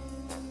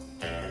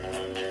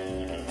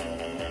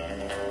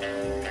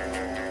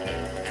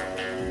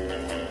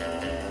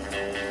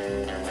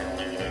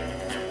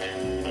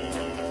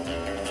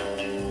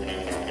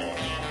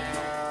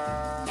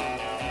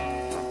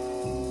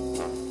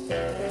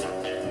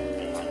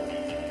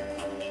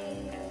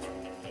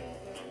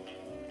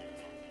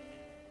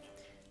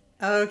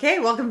 Okay,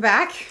 welcome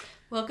back.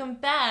 Welcome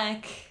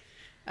back.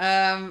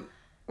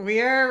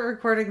 We are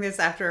recording this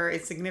after a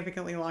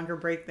significantly longer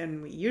break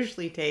than we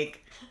usually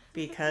take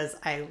because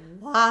I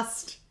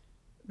lost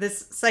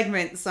this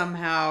segment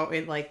somehow.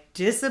 It like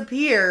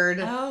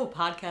disappeared. Oh,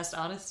 podcast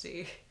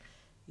honesty.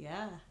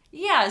 Yeah.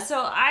 Yeah,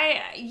 so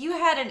you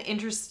had an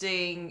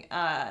interesting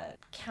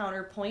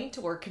counterpoint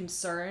or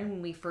concern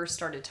when we first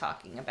started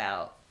talking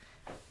about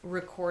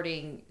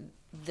recording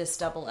this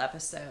double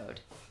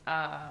episode.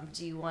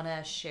 Do you want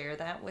to share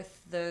that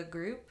with the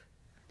group?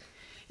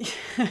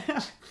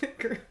 The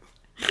group.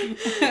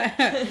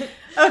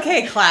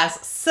 Okay,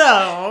 class.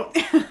 So,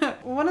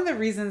 one of the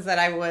reasons that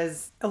I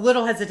was a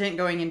little hesitant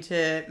going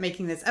into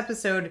making this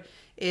episode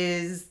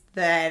is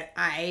that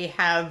I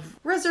have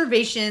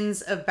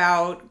reservations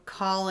about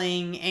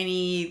calling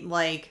any,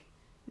 like,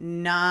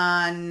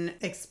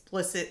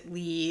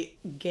 non-explicitly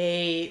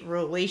gay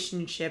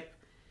relationship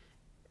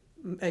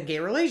a gay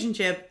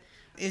relationship,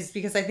 is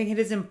because I think it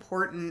is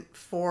important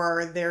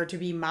for there to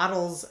be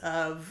models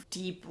of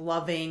deep,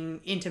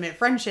 loving, intimate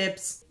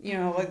friendships. You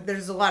know, like,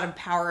 there's a lot of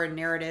power in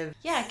narrative.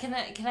 Yeah, can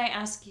I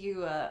ask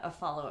you a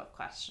follow-up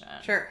question?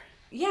 Sure.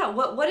 Yeah,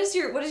 what is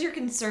your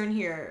concern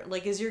here?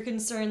 Like, is your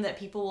concern that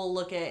people will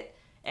look at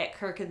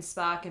Kirk and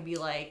Spock and be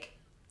like,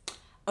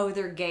 oh,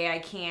 they're gay, I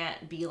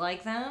can't be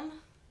like them?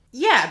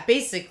 Yeah,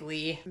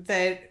 basically,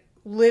 that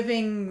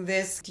living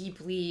this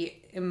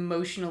deeply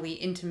emotionally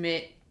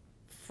intimate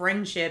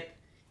friendship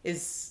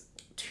is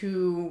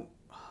too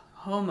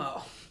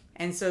homo.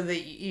 And so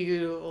that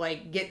you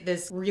like get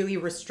this really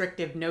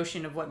restrictive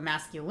notion of what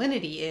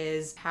masculinity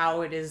is,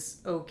 how it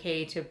is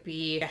okay to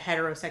be a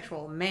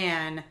heterosexual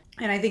man.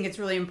 And I think it's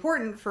really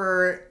important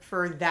for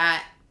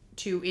that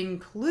to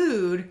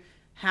include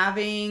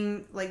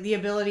having like the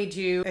ability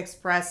to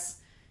express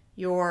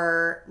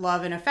your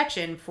love and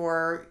affection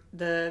for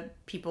the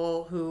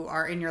people who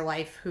are in your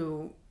life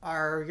who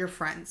are your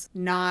friends.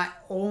 Not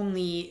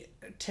only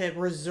to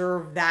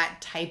reserve that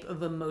type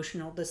of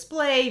emotional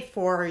display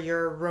for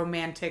your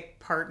romantic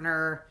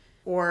partner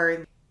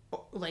or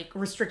like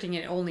restricting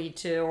it only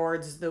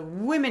towards the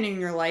women in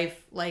your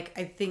life. Like,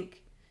 I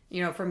think,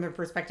 you know, from the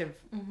perspective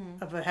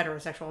of a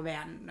heterosexual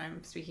man,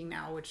 I'm speaking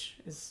now, which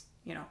is,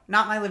 you know,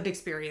 not my lived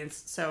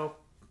experience. So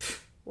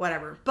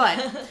whatever. But,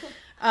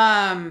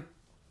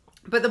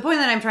 but the point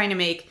that I'm trying to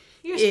make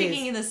You're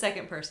speaking in the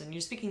second person.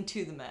 You're speaking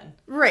to the men.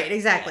 Right,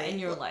 exactly. In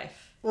your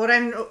life. What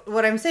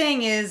I'm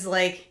saying is,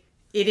 like,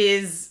 it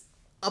is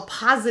a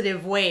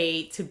positive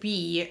way to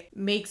be,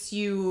 makes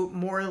you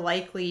more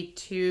likely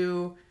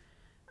to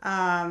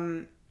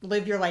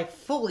live your life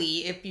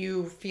fully if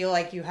you feel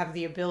like you have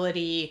the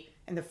ability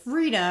and the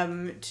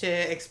freedom to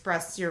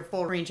express your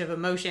full range of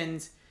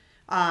emotions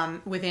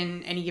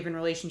within any given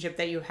relationship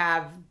that you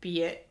have,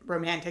 be it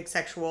romantic,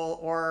 sexual,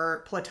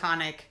 or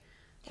platonic,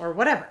 or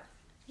whatever.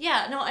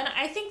 Yeah, no, and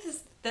I think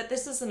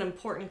this is an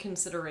important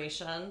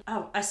consideration,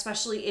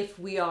 especially if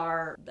we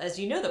are, as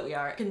you know that we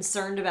are,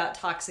 concerned about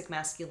toxic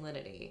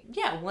masculinity.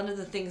 Yeah, one of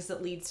the things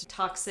that leads to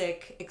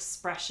toxic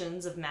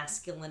expressions of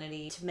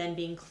masculinity, to men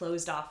being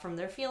closed off from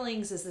their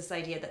feelings, is this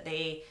idea that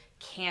they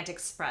can't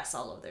express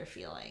all of their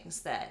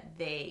feelings, that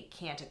they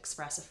can't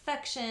express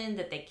affection,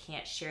 that they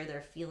can't share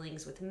their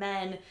feelings with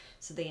men,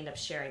 so they end up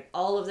sharing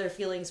all of their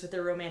feelings with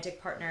their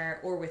romantic partner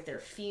or with their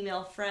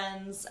female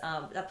friends.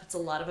 That puts a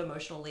lot of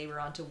emotional labor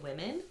onto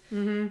women.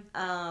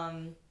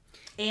 Mm-hmm.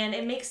 And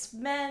it makes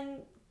men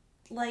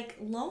like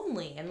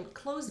lonely and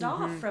closed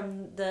off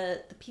from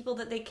the people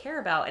that they care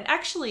about. And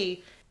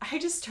actually, I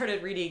just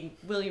started reading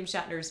William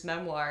Shatner's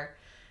memoir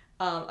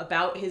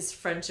about his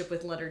friendship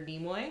with Leonard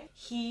Nimoy.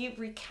 He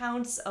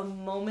recounts a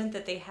moment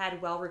that they had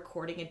while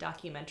recording a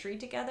documentary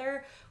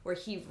together where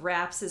he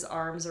wraps his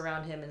arms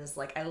around him and is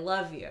like, I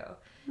love you.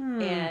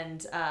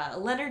 And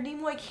Leonard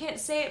Nimoy can't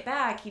say it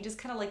back. He just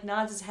kind of like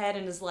nods his head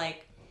and is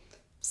like,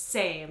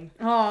 same.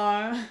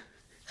 Aww.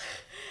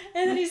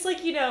 And then he's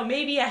like, you know,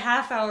 maybe a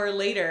half hour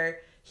later,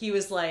 he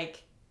was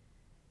like,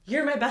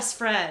 you're my best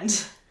friend.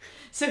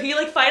 So he,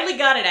 like, finally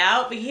got it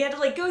out, but he had to,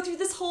 like, go through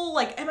this whole,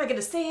 like, am I going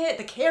to say it?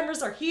 The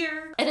cameras are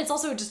here. And it's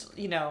also just,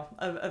 you know,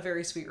 a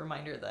very sweet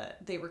reminder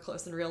that they were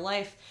close in real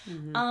life.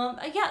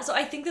 Yeah, so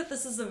I think that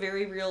this is a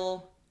very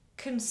real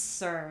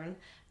concern.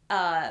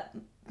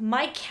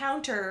 My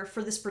counter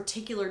for this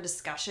particular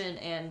discussion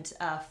and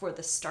for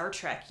the Star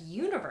Trek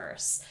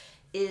universe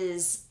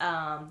is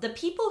the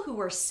people who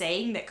were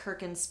saying that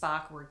Kirk and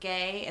Spock were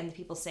gay and the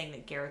people saying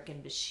that Garak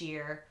and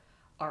Bashir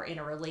are in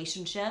a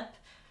relationship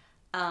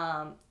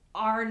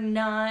are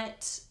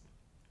not,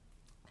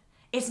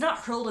 it's not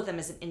hurled at them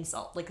as an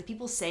insult. Like, the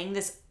people saying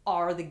this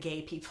are the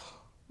gay people,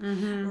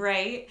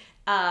 right?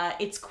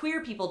 It's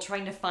queer people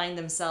trying to find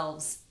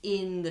themselves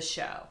in the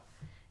show.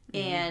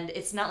 And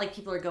it's not like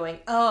people are going,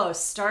 oh,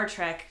 Star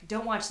Trek,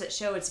 don't watch that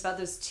show. It's about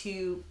those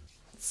two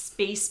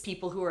space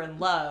people who are in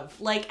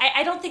love. Like,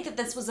 I don't think that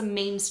this was a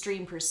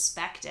mainstream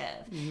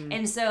perspective.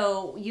 And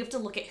so you have to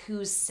look at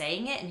who's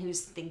saying it and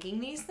who's thinking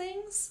these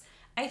things.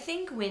 I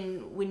think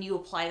when you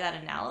apply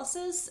that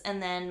analysis,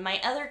 and then my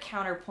other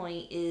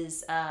counterpoint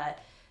is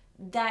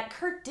that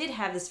Kirk did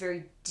have this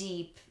very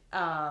deep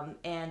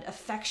and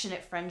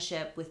affectionate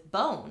friendship with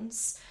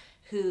Bones,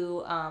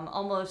 who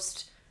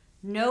almost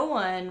no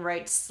one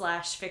writes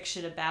 /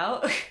 fiction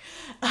about.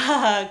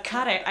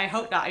 God, I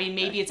hope not. I mean,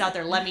 maybe it's out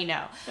there. Let me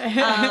know.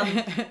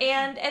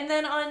 And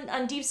then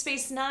on Deep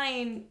Space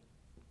Nine,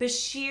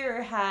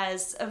 Bashir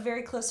has a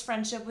very close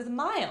friendship with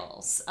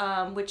Miles,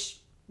 which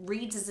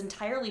reads as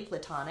entirely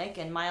platonic,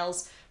 and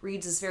Miles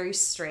reads as very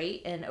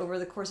straight. And over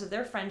the course of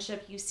their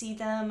friendship, you see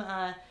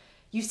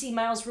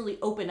Miles really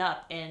open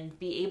up and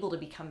be able to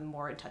become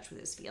more in touch with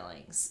his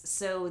feelings.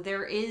 So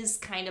there is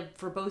kind of,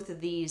 for both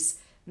of these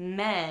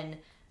men,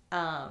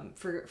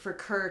 for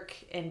Kirk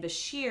and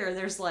Bashir,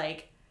 there's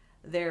like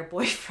their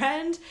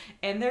boyfriend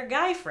and their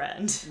guy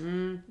friend.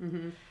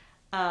 Mm-hmm.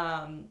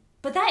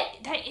 But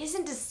that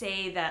isn't to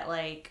say that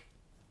like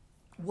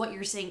what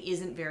you're saying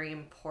isn't very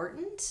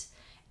important.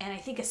 And I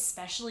think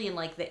especially in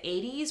like the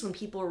 80s when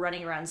people were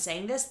running around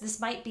saying this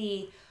might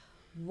be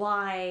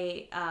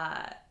why,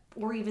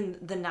 or even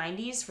the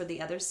 90s for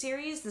the other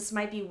series, this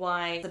might be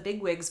why the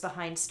bigwigs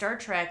behind Star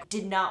Trek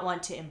did not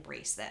want to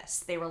embrace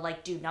this. They were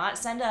like, do not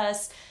send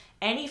us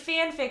any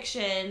fan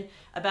fiction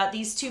about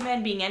these two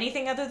men being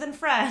anything other than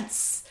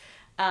friends.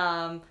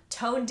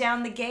 Tone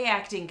down the gay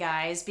acting,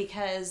 guys,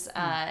 because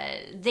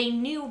they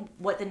knew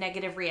what the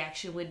negative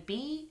reaction would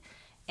be,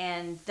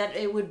 and that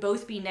it would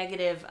both be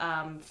negative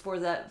for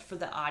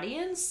the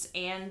audience,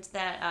 and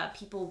that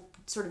people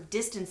sort of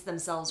distance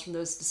themselves from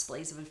those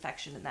displays of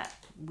affection in that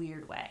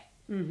weird way.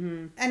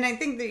 Mm-hmm. And I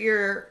think that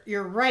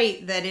you're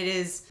right that it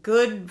is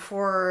good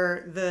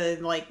for the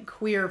like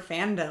queer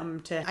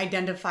fandom to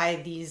identify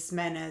these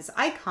men as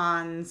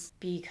icons,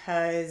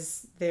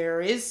 because there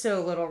is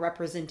so little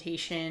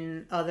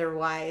representation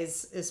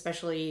otherwise,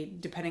 especially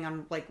depending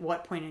on like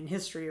what point in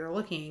history you're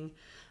looking.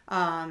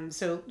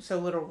 So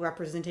little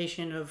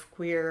representation of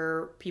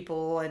queer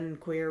people and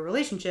queer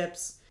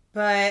relationships.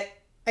 But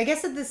I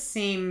guess at the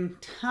same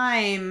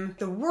time,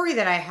 the worry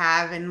that I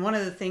have, and one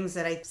of the things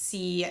that I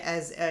see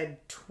as a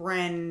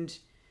trend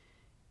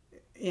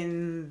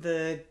in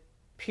the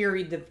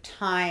period of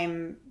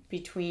time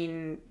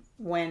between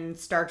when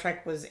Star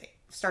Trek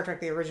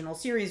the original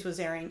series was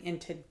airing and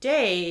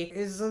today,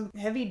 is a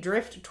heavy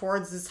drift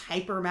towards this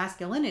hyper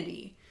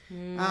masculinity.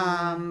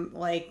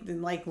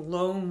 Like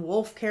lone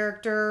wolf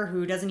character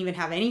who doesn't even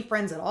have any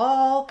friends at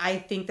all. I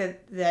think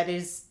that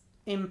is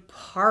in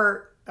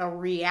part a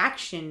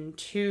reaction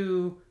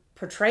to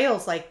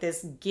portrayals like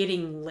this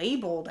getting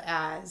labeled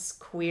as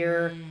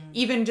queer,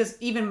 even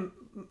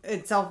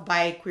itself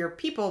by queer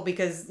people,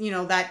 because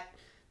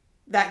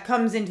that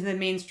comes into the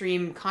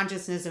mainstream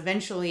consciousness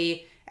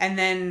eventually, and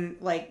then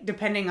like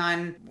depending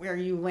on where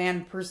you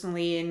land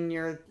personally in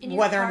your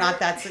whether heart. Or not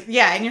that's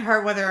in your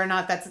heart, whether or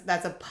not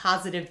that's a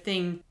positive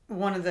thing.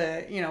 One of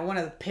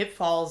the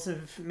pitfalls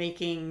of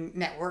making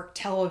network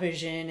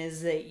television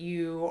is that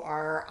you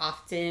are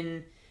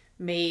often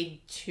made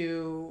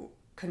to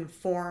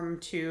conform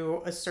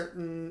to a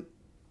certain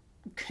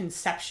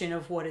conception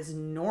of what is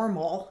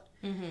normal.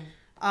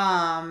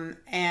 Mm-hmm.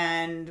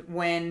 And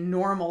when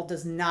normal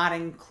does not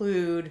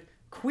include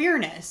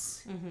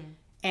queerness, mm-hmm.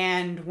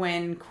 and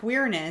when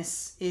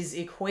queerness is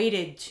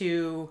equated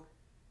to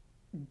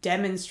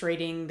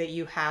demonstrating that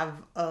you have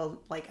a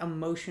like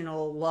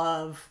emotional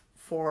love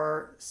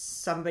for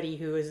somebody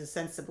who is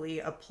ostensibly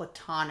a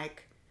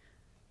platonic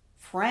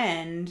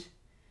friend,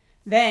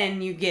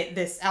 then you get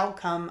this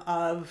outcome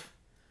of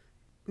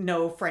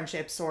no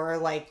friendships, or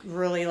like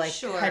really like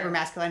hyper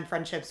masculine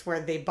friendships where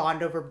they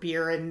bond over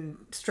beer and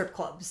strip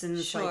clubs and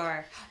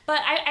But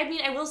I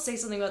mean, I will say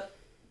something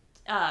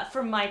about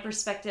from my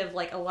perspective,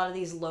 like a lot of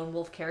these lone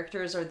wolf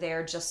characters are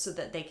there just so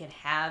that they can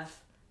have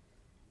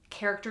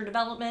character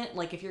development.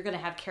 Like if you're going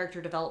to have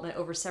character development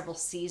over several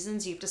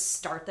seasons, you have to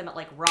start them at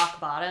like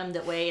rock bottom.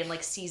 That way in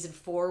like season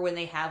 4, when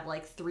they have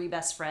like 3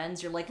 best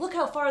friends, you're like, look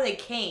how far they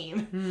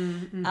came.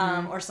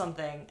 Mm-hmm. Or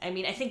something. I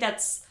mean, I think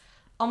that's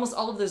almost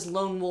all of those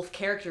lone wolf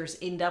characters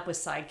end up with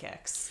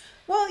sidekicks.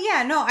 Well,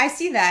 yeah, no, I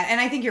see that. And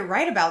I think you're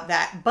right about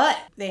that. But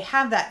they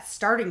have that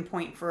starting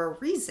point for a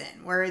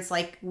reason, where it's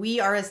like,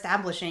 we are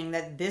establishing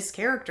that this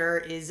character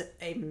is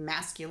a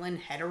masculine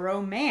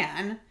hetero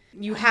man.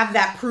 You have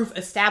that proof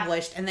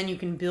established, and then you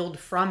can build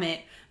from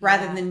it,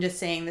 rather than just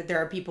saying that there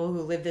are people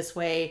who live this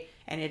way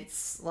and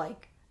it's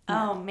like...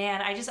 Oh,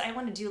 man, I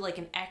want to do like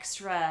an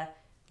extra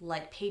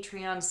like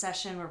Patreon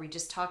session where we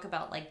just talk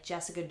about like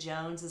Jessica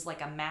Jones as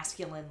like a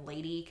masculine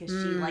lady, because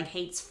she like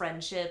hates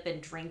friendship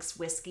and drinks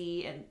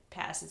whiskey and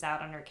passes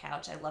out on her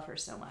couch. I love her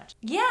so much.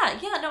 No,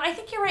 I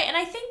think you're right. And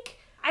I think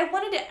I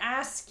wanted to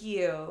ask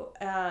you,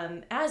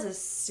 as a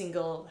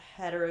single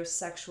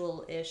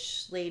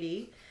heterosexual-ish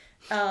lady,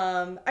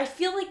 I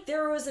feel like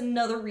there was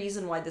another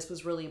reason why this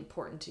was really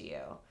important to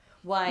you.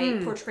 Why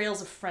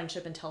portrayals of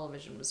friendship in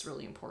television was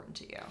really important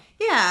to you.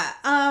 Yeah.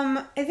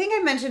 I think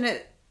I mentioned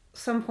at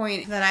some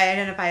point that I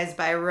identify as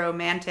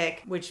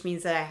biromantic, which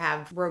means that I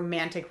have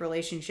romantic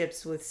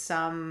relationships with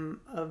some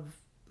of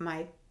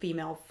my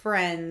female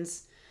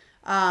friends.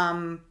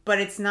 But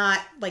it's not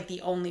like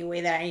the only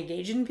way that I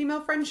engage in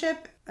female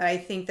friendship. I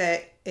think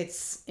that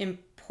it's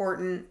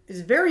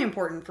very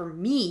important for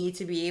me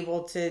to be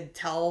able to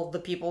tell the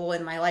people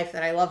in my life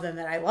that I love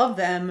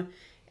them,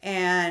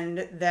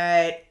 and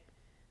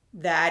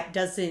that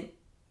doesn't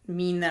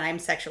mean that I'm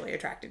sexually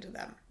attracted to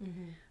them.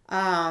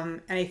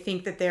 And I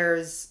think that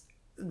there's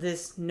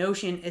this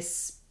notion,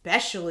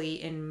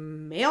 especially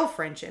in male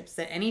friendships,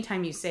 that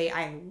anytime you say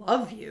I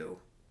love you,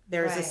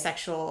 there's a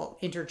sexual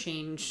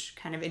interchange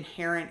kind of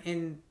inherent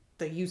in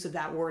the use of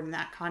that word in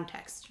that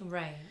context.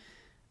 Right.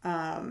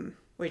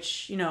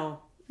 Which, you know,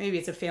 maybe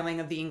it's a failing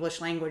of the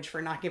English language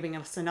for not giving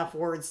us enough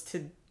words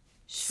to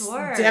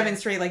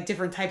demonstrate like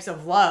different types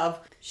of love.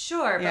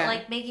 Sure, but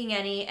like making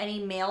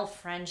any male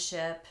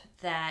friendship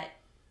that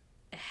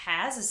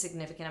has a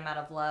significant amount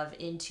of love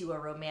into a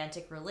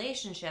romantic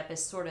relationship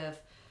is sort of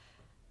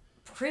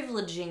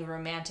privileging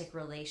romantic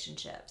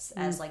relationships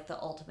as like the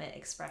ultimate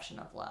expression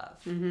of love.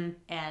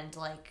 And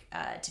like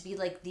to be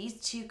like,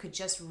 these two could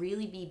just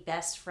really be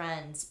best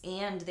friends,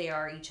 and they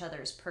are each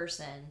other's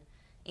person,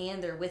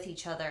 and they're with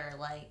each other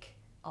like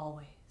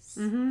always.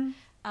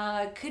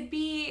 Could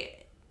be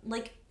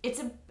like,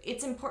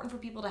 it's important for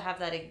people to have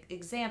that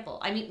example.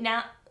 I mean,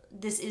 now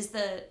this is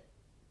the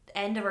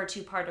end of our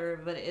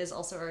two-parter, but it is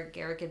also our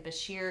Garak and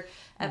Bashir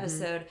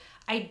episode.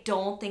 I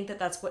don't think that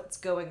that's what's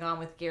going on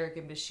with Garak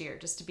and Bashir,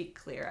 just to be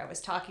clear. I was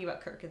talking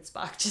about Kirk and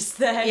Spock just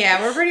then.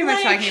 Yeah, we're pretty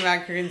much talking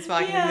about Kirk and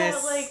Spock in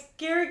this. Yeah, like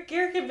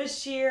Garak and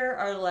Bashir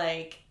are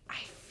like,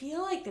 I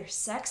feel like they're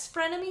sex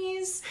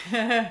frenemies.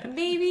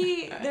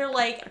 Maybe they're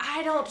like,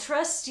 I don't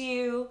trust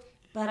you,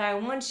 but I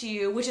want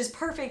you, which is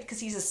perfect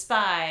because he's a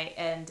spy,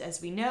 and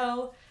as we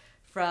know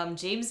from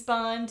James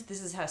Bond,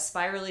 this is how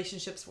spy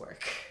relationships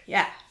work.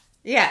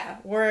 Yeah,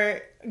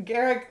 where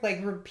Garak,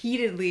 like,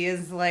 repeatedly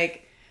is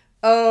like,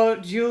 oh,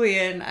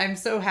 Julian, I'm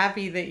so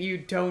happy that you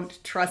don't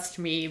trust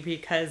me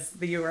because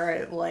you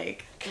are,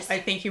 like, I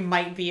think you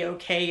might be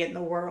okay in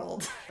the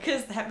world.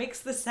 Because that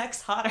makes the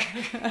sex hotter.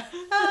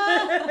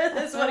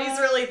 That's what he's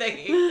really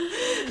thinking.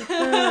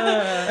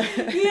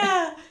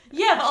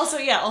 Yeah, but also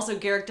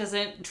Garak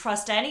doesn't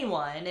trust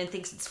anyone and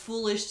thinks it's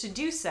foolish to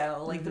do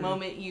so. Like, the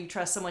moment you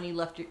trust someone,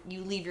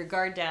 you leave your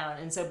guard down.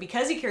 And so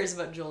because he cares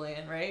about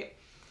Julian, right?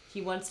 He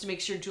wants to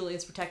make sure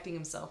Julian's protecting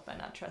himself by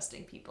not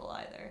trusting people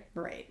either.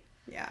 Right.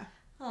 Yeah.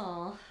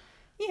 Aw.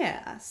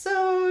 Yeah.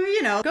 So,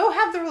 you know, go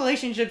have the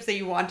relationships that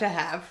you want to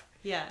have.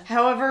 Yeah.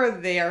 However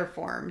they are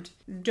formed.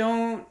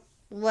 Don't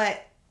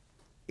let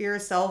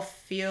yourself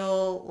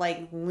feel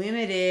like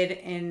limited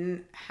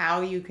in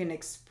how you can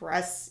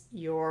express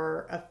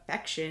your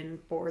affection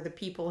for the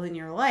people in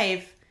your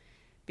life,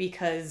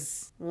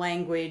 because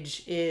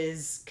language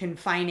is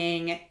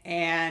confining,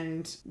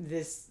 and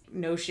this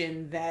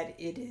notion that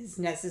it is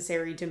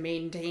necessary to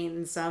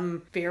maintain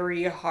some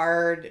very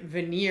hard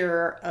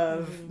veneer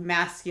of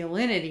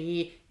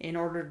masculinity in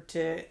order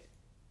to,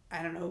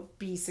 I don't know,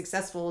 be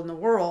successful in the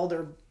world,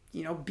 or,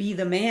 you know, be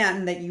the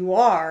man that you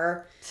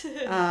are.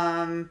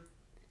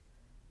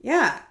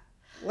 Yeah,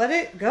 let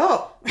it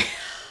go.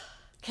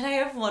 Can I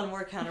have one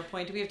more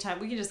counterpoint? Do we have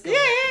time? We can just go.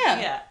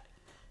 Yeah.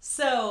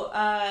 So,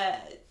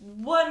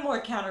 one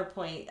more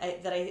counterpoint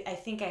that I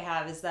think I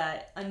have is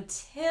that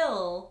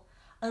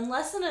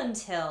unless and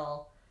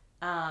until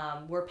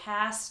we're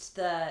past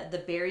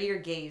the bury your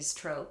gays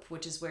trope,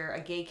 which is where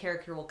a gay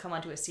character will come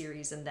onto a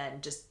series and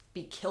then just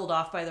be killed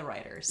off by the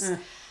writers.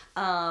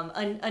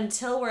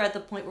 Until we're at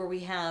the point where we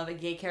have a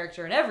gay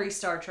character in every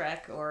Star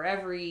Trek or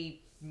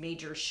every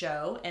major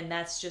show, and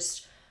that's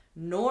just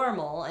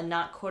normal and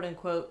not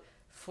quote-unquote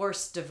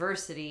forced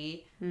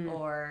diversity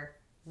or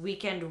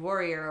weekend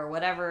warrior or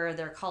whatever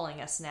they're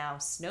calling us now,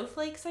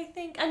 snowflakes, I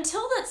think.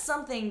 Until that's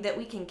something that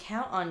we can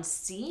count on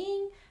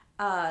seeing,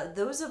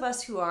 those of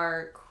us who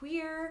are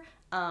queer,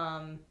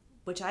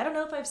 which I don't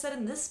know if I've said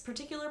in this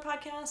particular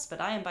podcast,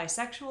 but I am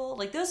bisexual,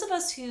 like those of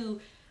us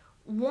who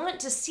want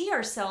to see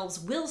ourselves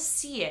will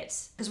see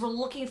it, because we're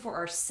looking for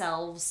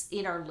ourselves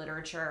in our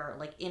literature,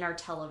 like in our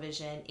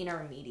television, in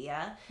our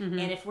media.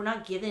 And if we're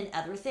not given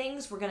other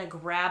things, we're going to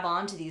grab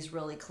onto these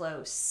really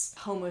close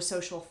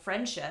homosocial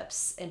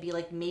friendships and be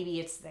like, maybe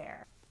it's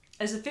there.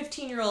 As a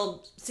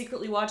 15-year-old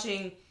secretly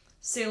watching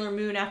Sailor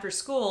Moon after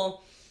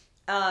school,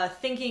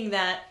 thinking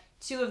that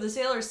two of the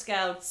Sailor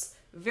Scouts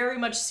very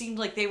much seemed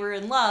like they were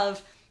in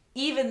love,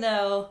 even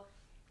though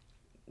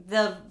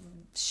the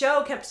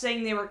show kept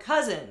saying they were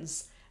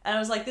cousins. And I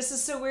was like, this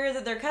is so weird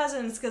that they're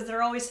cousins, because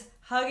they're always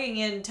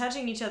hugging and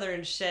touching each other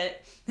and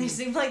shit. They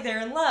seem like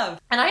they're in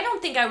love. And I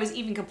don't think I was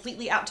even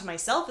completely out to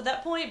myself at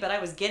that point, but I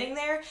was getting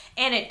there.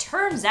 And it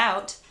turns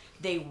out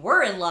they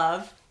were in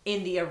love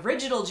in the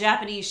original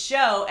Japanese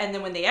show, and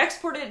then when they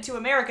exported it to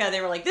America, they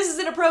were like, this is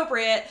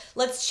inappropriate,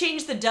 let's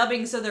change the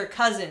dubbing so they're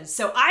cousins.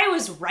 So I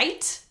was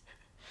right.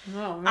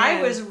 Oh, man.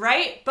 I was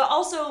right, but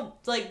also,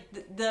 like,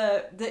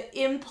 the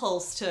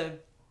impulse to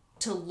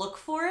look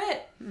for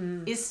it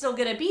is still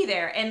gonna be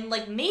there. And,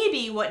 like,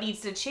 maybe what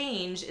needs to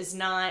change is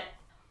not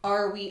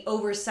are we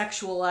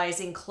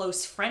over-sexualizing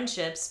close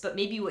friendships? But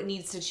maybe what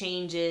needs to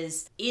change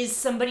is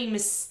somebody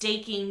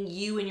mistaking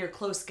you and your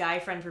close guy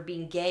friend for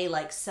being gay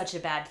like such a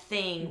bad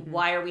thing? Mm-hmm.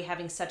 Why are we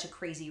having such a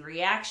crazy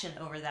reaction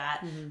over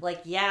that? Mm-hmm.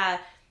 Like, yeah,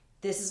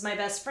 this is my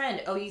best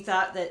friend. Oh, you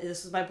thought that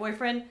this was my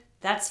boyfriend?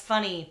 That's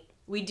funny.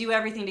 We do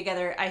everything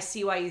together. I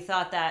see why you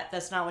thought that.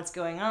 That's not what's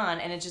going on.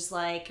 And it's just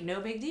like,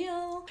 no big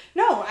deal.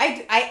 No,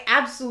 I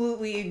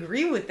absolutely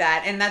agree with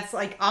that. And that's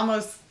like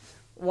almost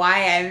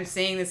why I'm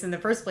saying this in the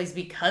first place,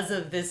 because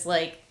of this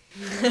like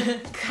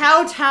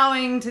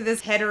kowtowing to this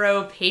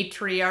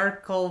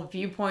hetero-patriarchal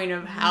viewpoint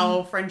of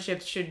how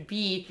friendships should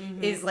be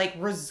is like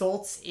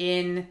results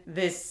in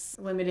this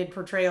limited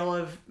portrayal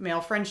of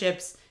male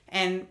friendships.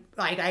 And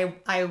like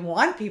I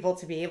want people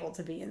to be able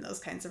to be in those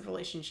kinds of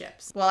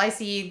relationships. Well, I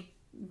see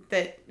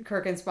that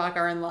Kirk and Spock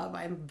are in love.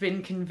 I've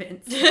been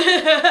convinced.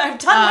 I've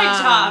done my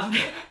job.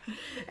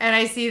 And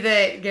I see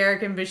that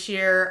Garak and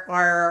Bashir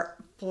are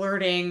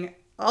flirting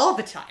all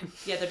the time.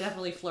 Yeah, they're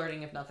definitely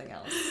flirting, if nothing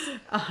else.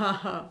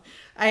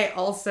 I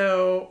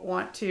also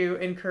want to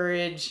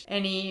encourage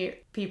any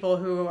people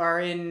who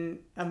are in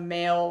a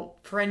male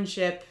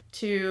friendship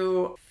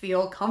to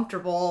feel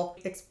comfortable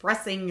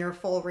expressing your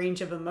full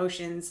range of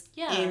emotions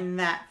in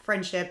that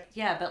friendship.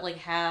 Yeah, but like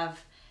have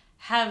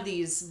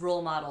these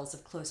role models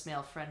of close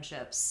male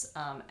friendships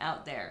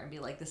out there and be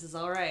like, this is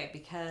all right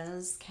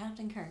because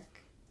Captain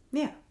Kirk.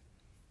 Yeah.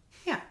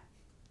 Yeah.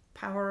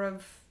 Power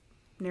of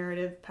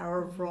narrative,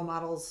 power of role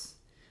models.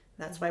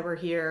 That's why we're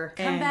here.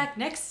 Come back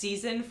next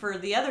season for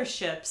the other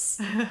ships.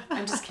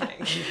 I'm just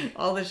kidding.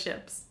 All the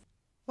ships.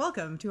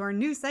 Welcome to our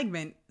new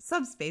segment,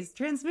 Subspace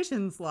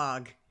Transmissions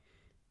Log.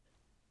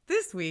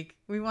 This week,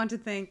 we want to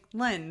thank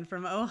Len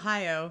from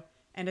Ohio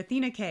and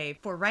Athena K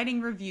for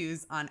writing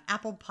reviews on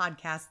Apple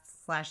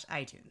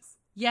Podcasts/iTunes.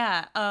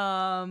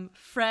 Yeah,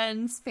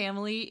 friends,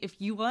 family, if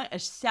you want a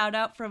shout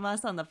out from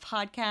us on the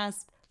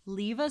podcast,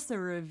 leave us a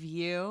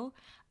review.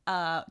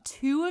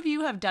 2 of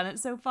you have done it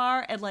so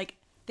far, and like,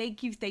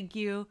 thank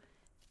you,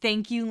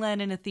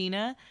 Len and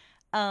Athena.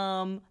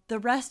 The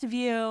rest of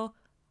you,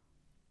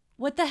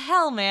 what the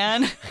hell,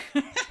 man?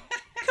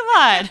 Come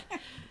on.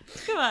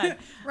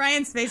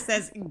 Ryan's face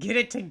says, get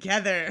it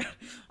together.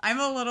 I'm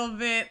a little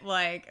bit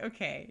like,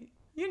 okay,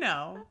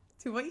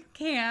 do what you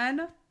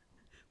can,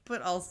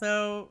 but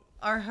also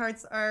our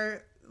hearts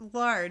are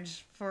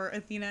large for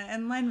Athena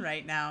and Len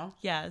right now.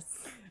 Yes.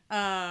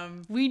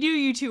 We knew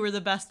you two were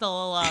the best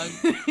all along.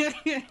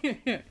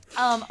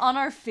 On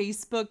our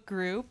Facebook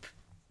group,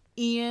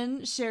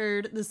 Ian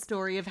shared the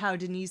story of how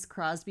Denise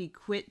Crosby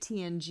quit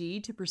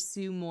TNG to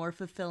pursue more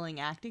fulfilling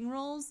acting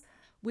roles,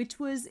 which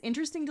was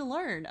interesting to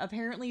learn.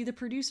 Apparently, the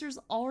producers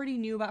already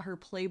knew about her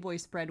Playboy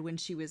spread when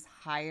she was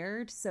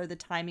hired, so the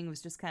timing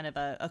was just kind of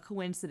a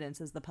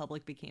coincidence as the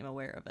public became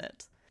aware of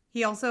it.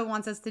 He also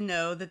wants us to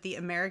know that the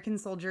American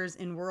soldiers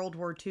in World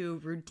War II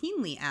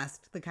routinely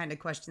asked the kind of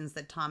questions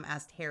that Tom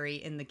asked Harry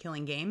in The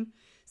Killing Game,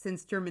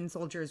 since German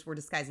soldiers were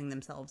disguising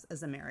themselves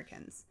as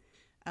Americans,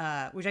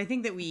 which I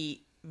think that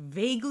we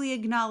vaguely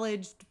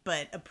acknowledged,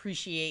 but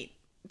appreciate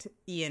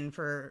Ian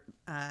for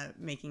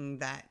making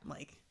that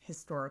like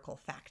historical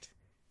fact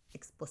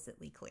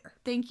explicitly clear.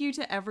 Thank you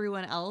to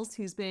everyone else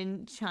who's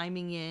been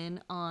chiming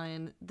in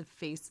on the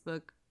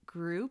Facebook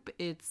group.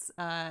 It's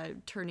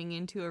turning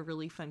into a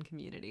really fun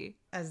community.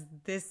 As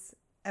this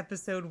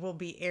episode will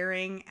be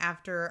airing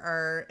after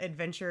our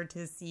adventure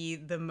to see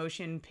the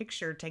motion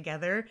picture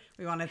together,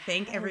 we want to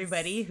thank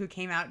everybody who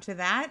came out to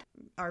that.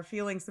 Our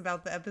feelings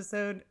about the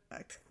episode,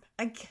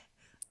 I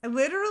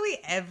literally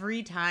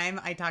every time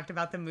I talked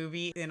about the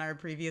movie in our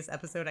previous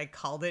episode, I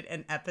called it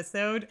an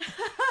episode.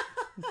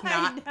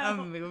 Not a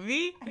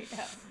movie. I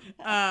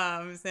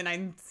know. And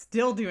I'm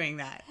still doing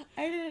that.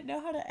 I didn't know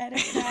how to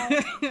edit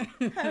that.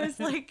 I was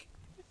like,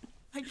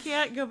 I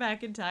can't go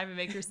back in time and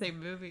make her say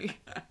movie.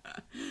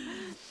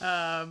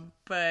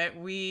 But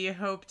we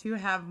hope to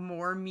have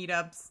more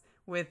meetups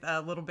with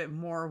a little bit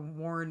more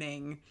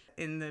warning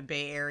in the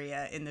Bay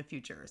Area in the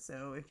future.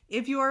 So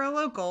if you are a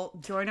local,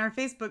 join our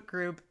Facebook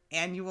group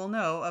and you will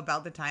know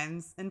about the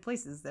times and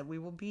places that we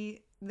will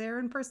be there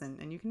in person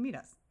and you can meet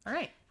us. All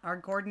right. Our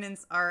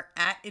coordinates are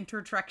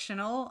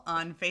 @Intertrectional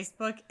on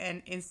Facebook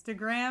and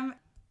Instagram.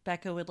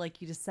 Becca would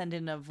like you to send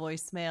in a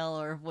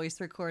voicemail or a voice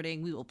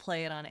recording. We will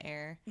play it on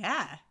air.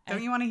 Yeah.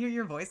 Don't you want to hear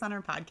your voice on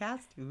our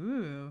podcast?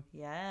 Ooh.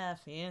 Yeah,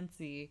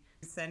 fancy.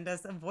 Send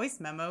us a voice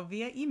memo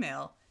via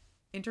email,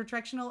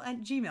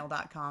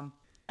 intertrectional@gmail.com.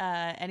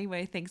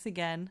 Anyway, thanks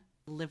again.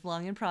 Live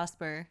long and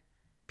prosper.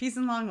 Peace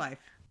and long life.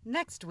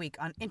 Next week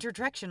on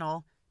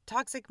Intertrectional,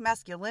 toxic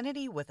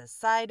masculinity with a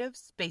side of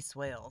space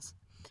whales.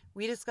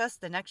 We discuss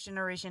the Next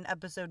Generation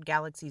episode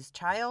Galaxy's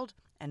Child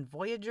and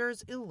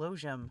Voyager's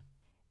Elogium.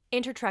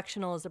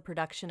 Intertrectional is a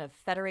production of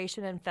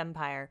Federation and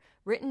Fempire,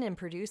 written and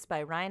produced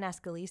by Ryan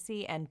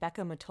Ascalisi and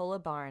Becca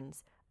Matola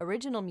Barnes.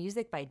 Original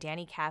music by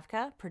Danny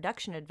Kavka,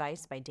 production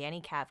advice by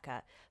Danny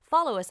Kavka.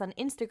 Follow us on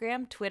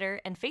Instagram,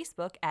 Twitter, and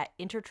Facebook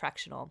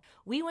 @Intertrectional.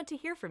 We want to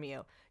hear from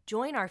you.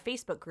 Join our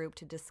Facebook group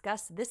to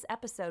discuss this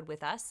episode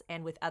with us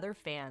and with other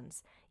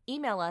fans.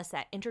 Email us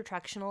at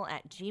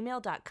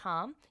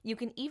intertrectional@gmail.com. You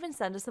can even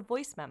send us a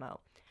voice memo.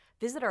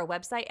 Visit our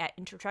website at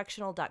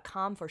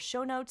intertrectional.com for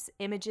show notes,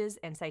 images,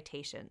 and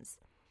citations.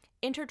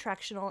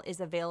 Intertrectional is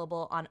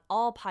available on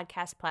all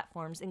podcast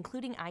platforms,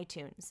 including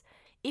iTunes.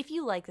 If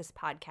you like this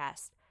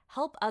podcast,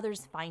 help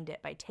others find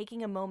it by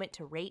taking a moment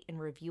to rate and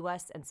review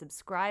us and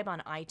subscribe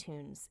on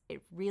iTunes.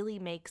 It really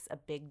makes a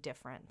big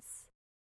difference.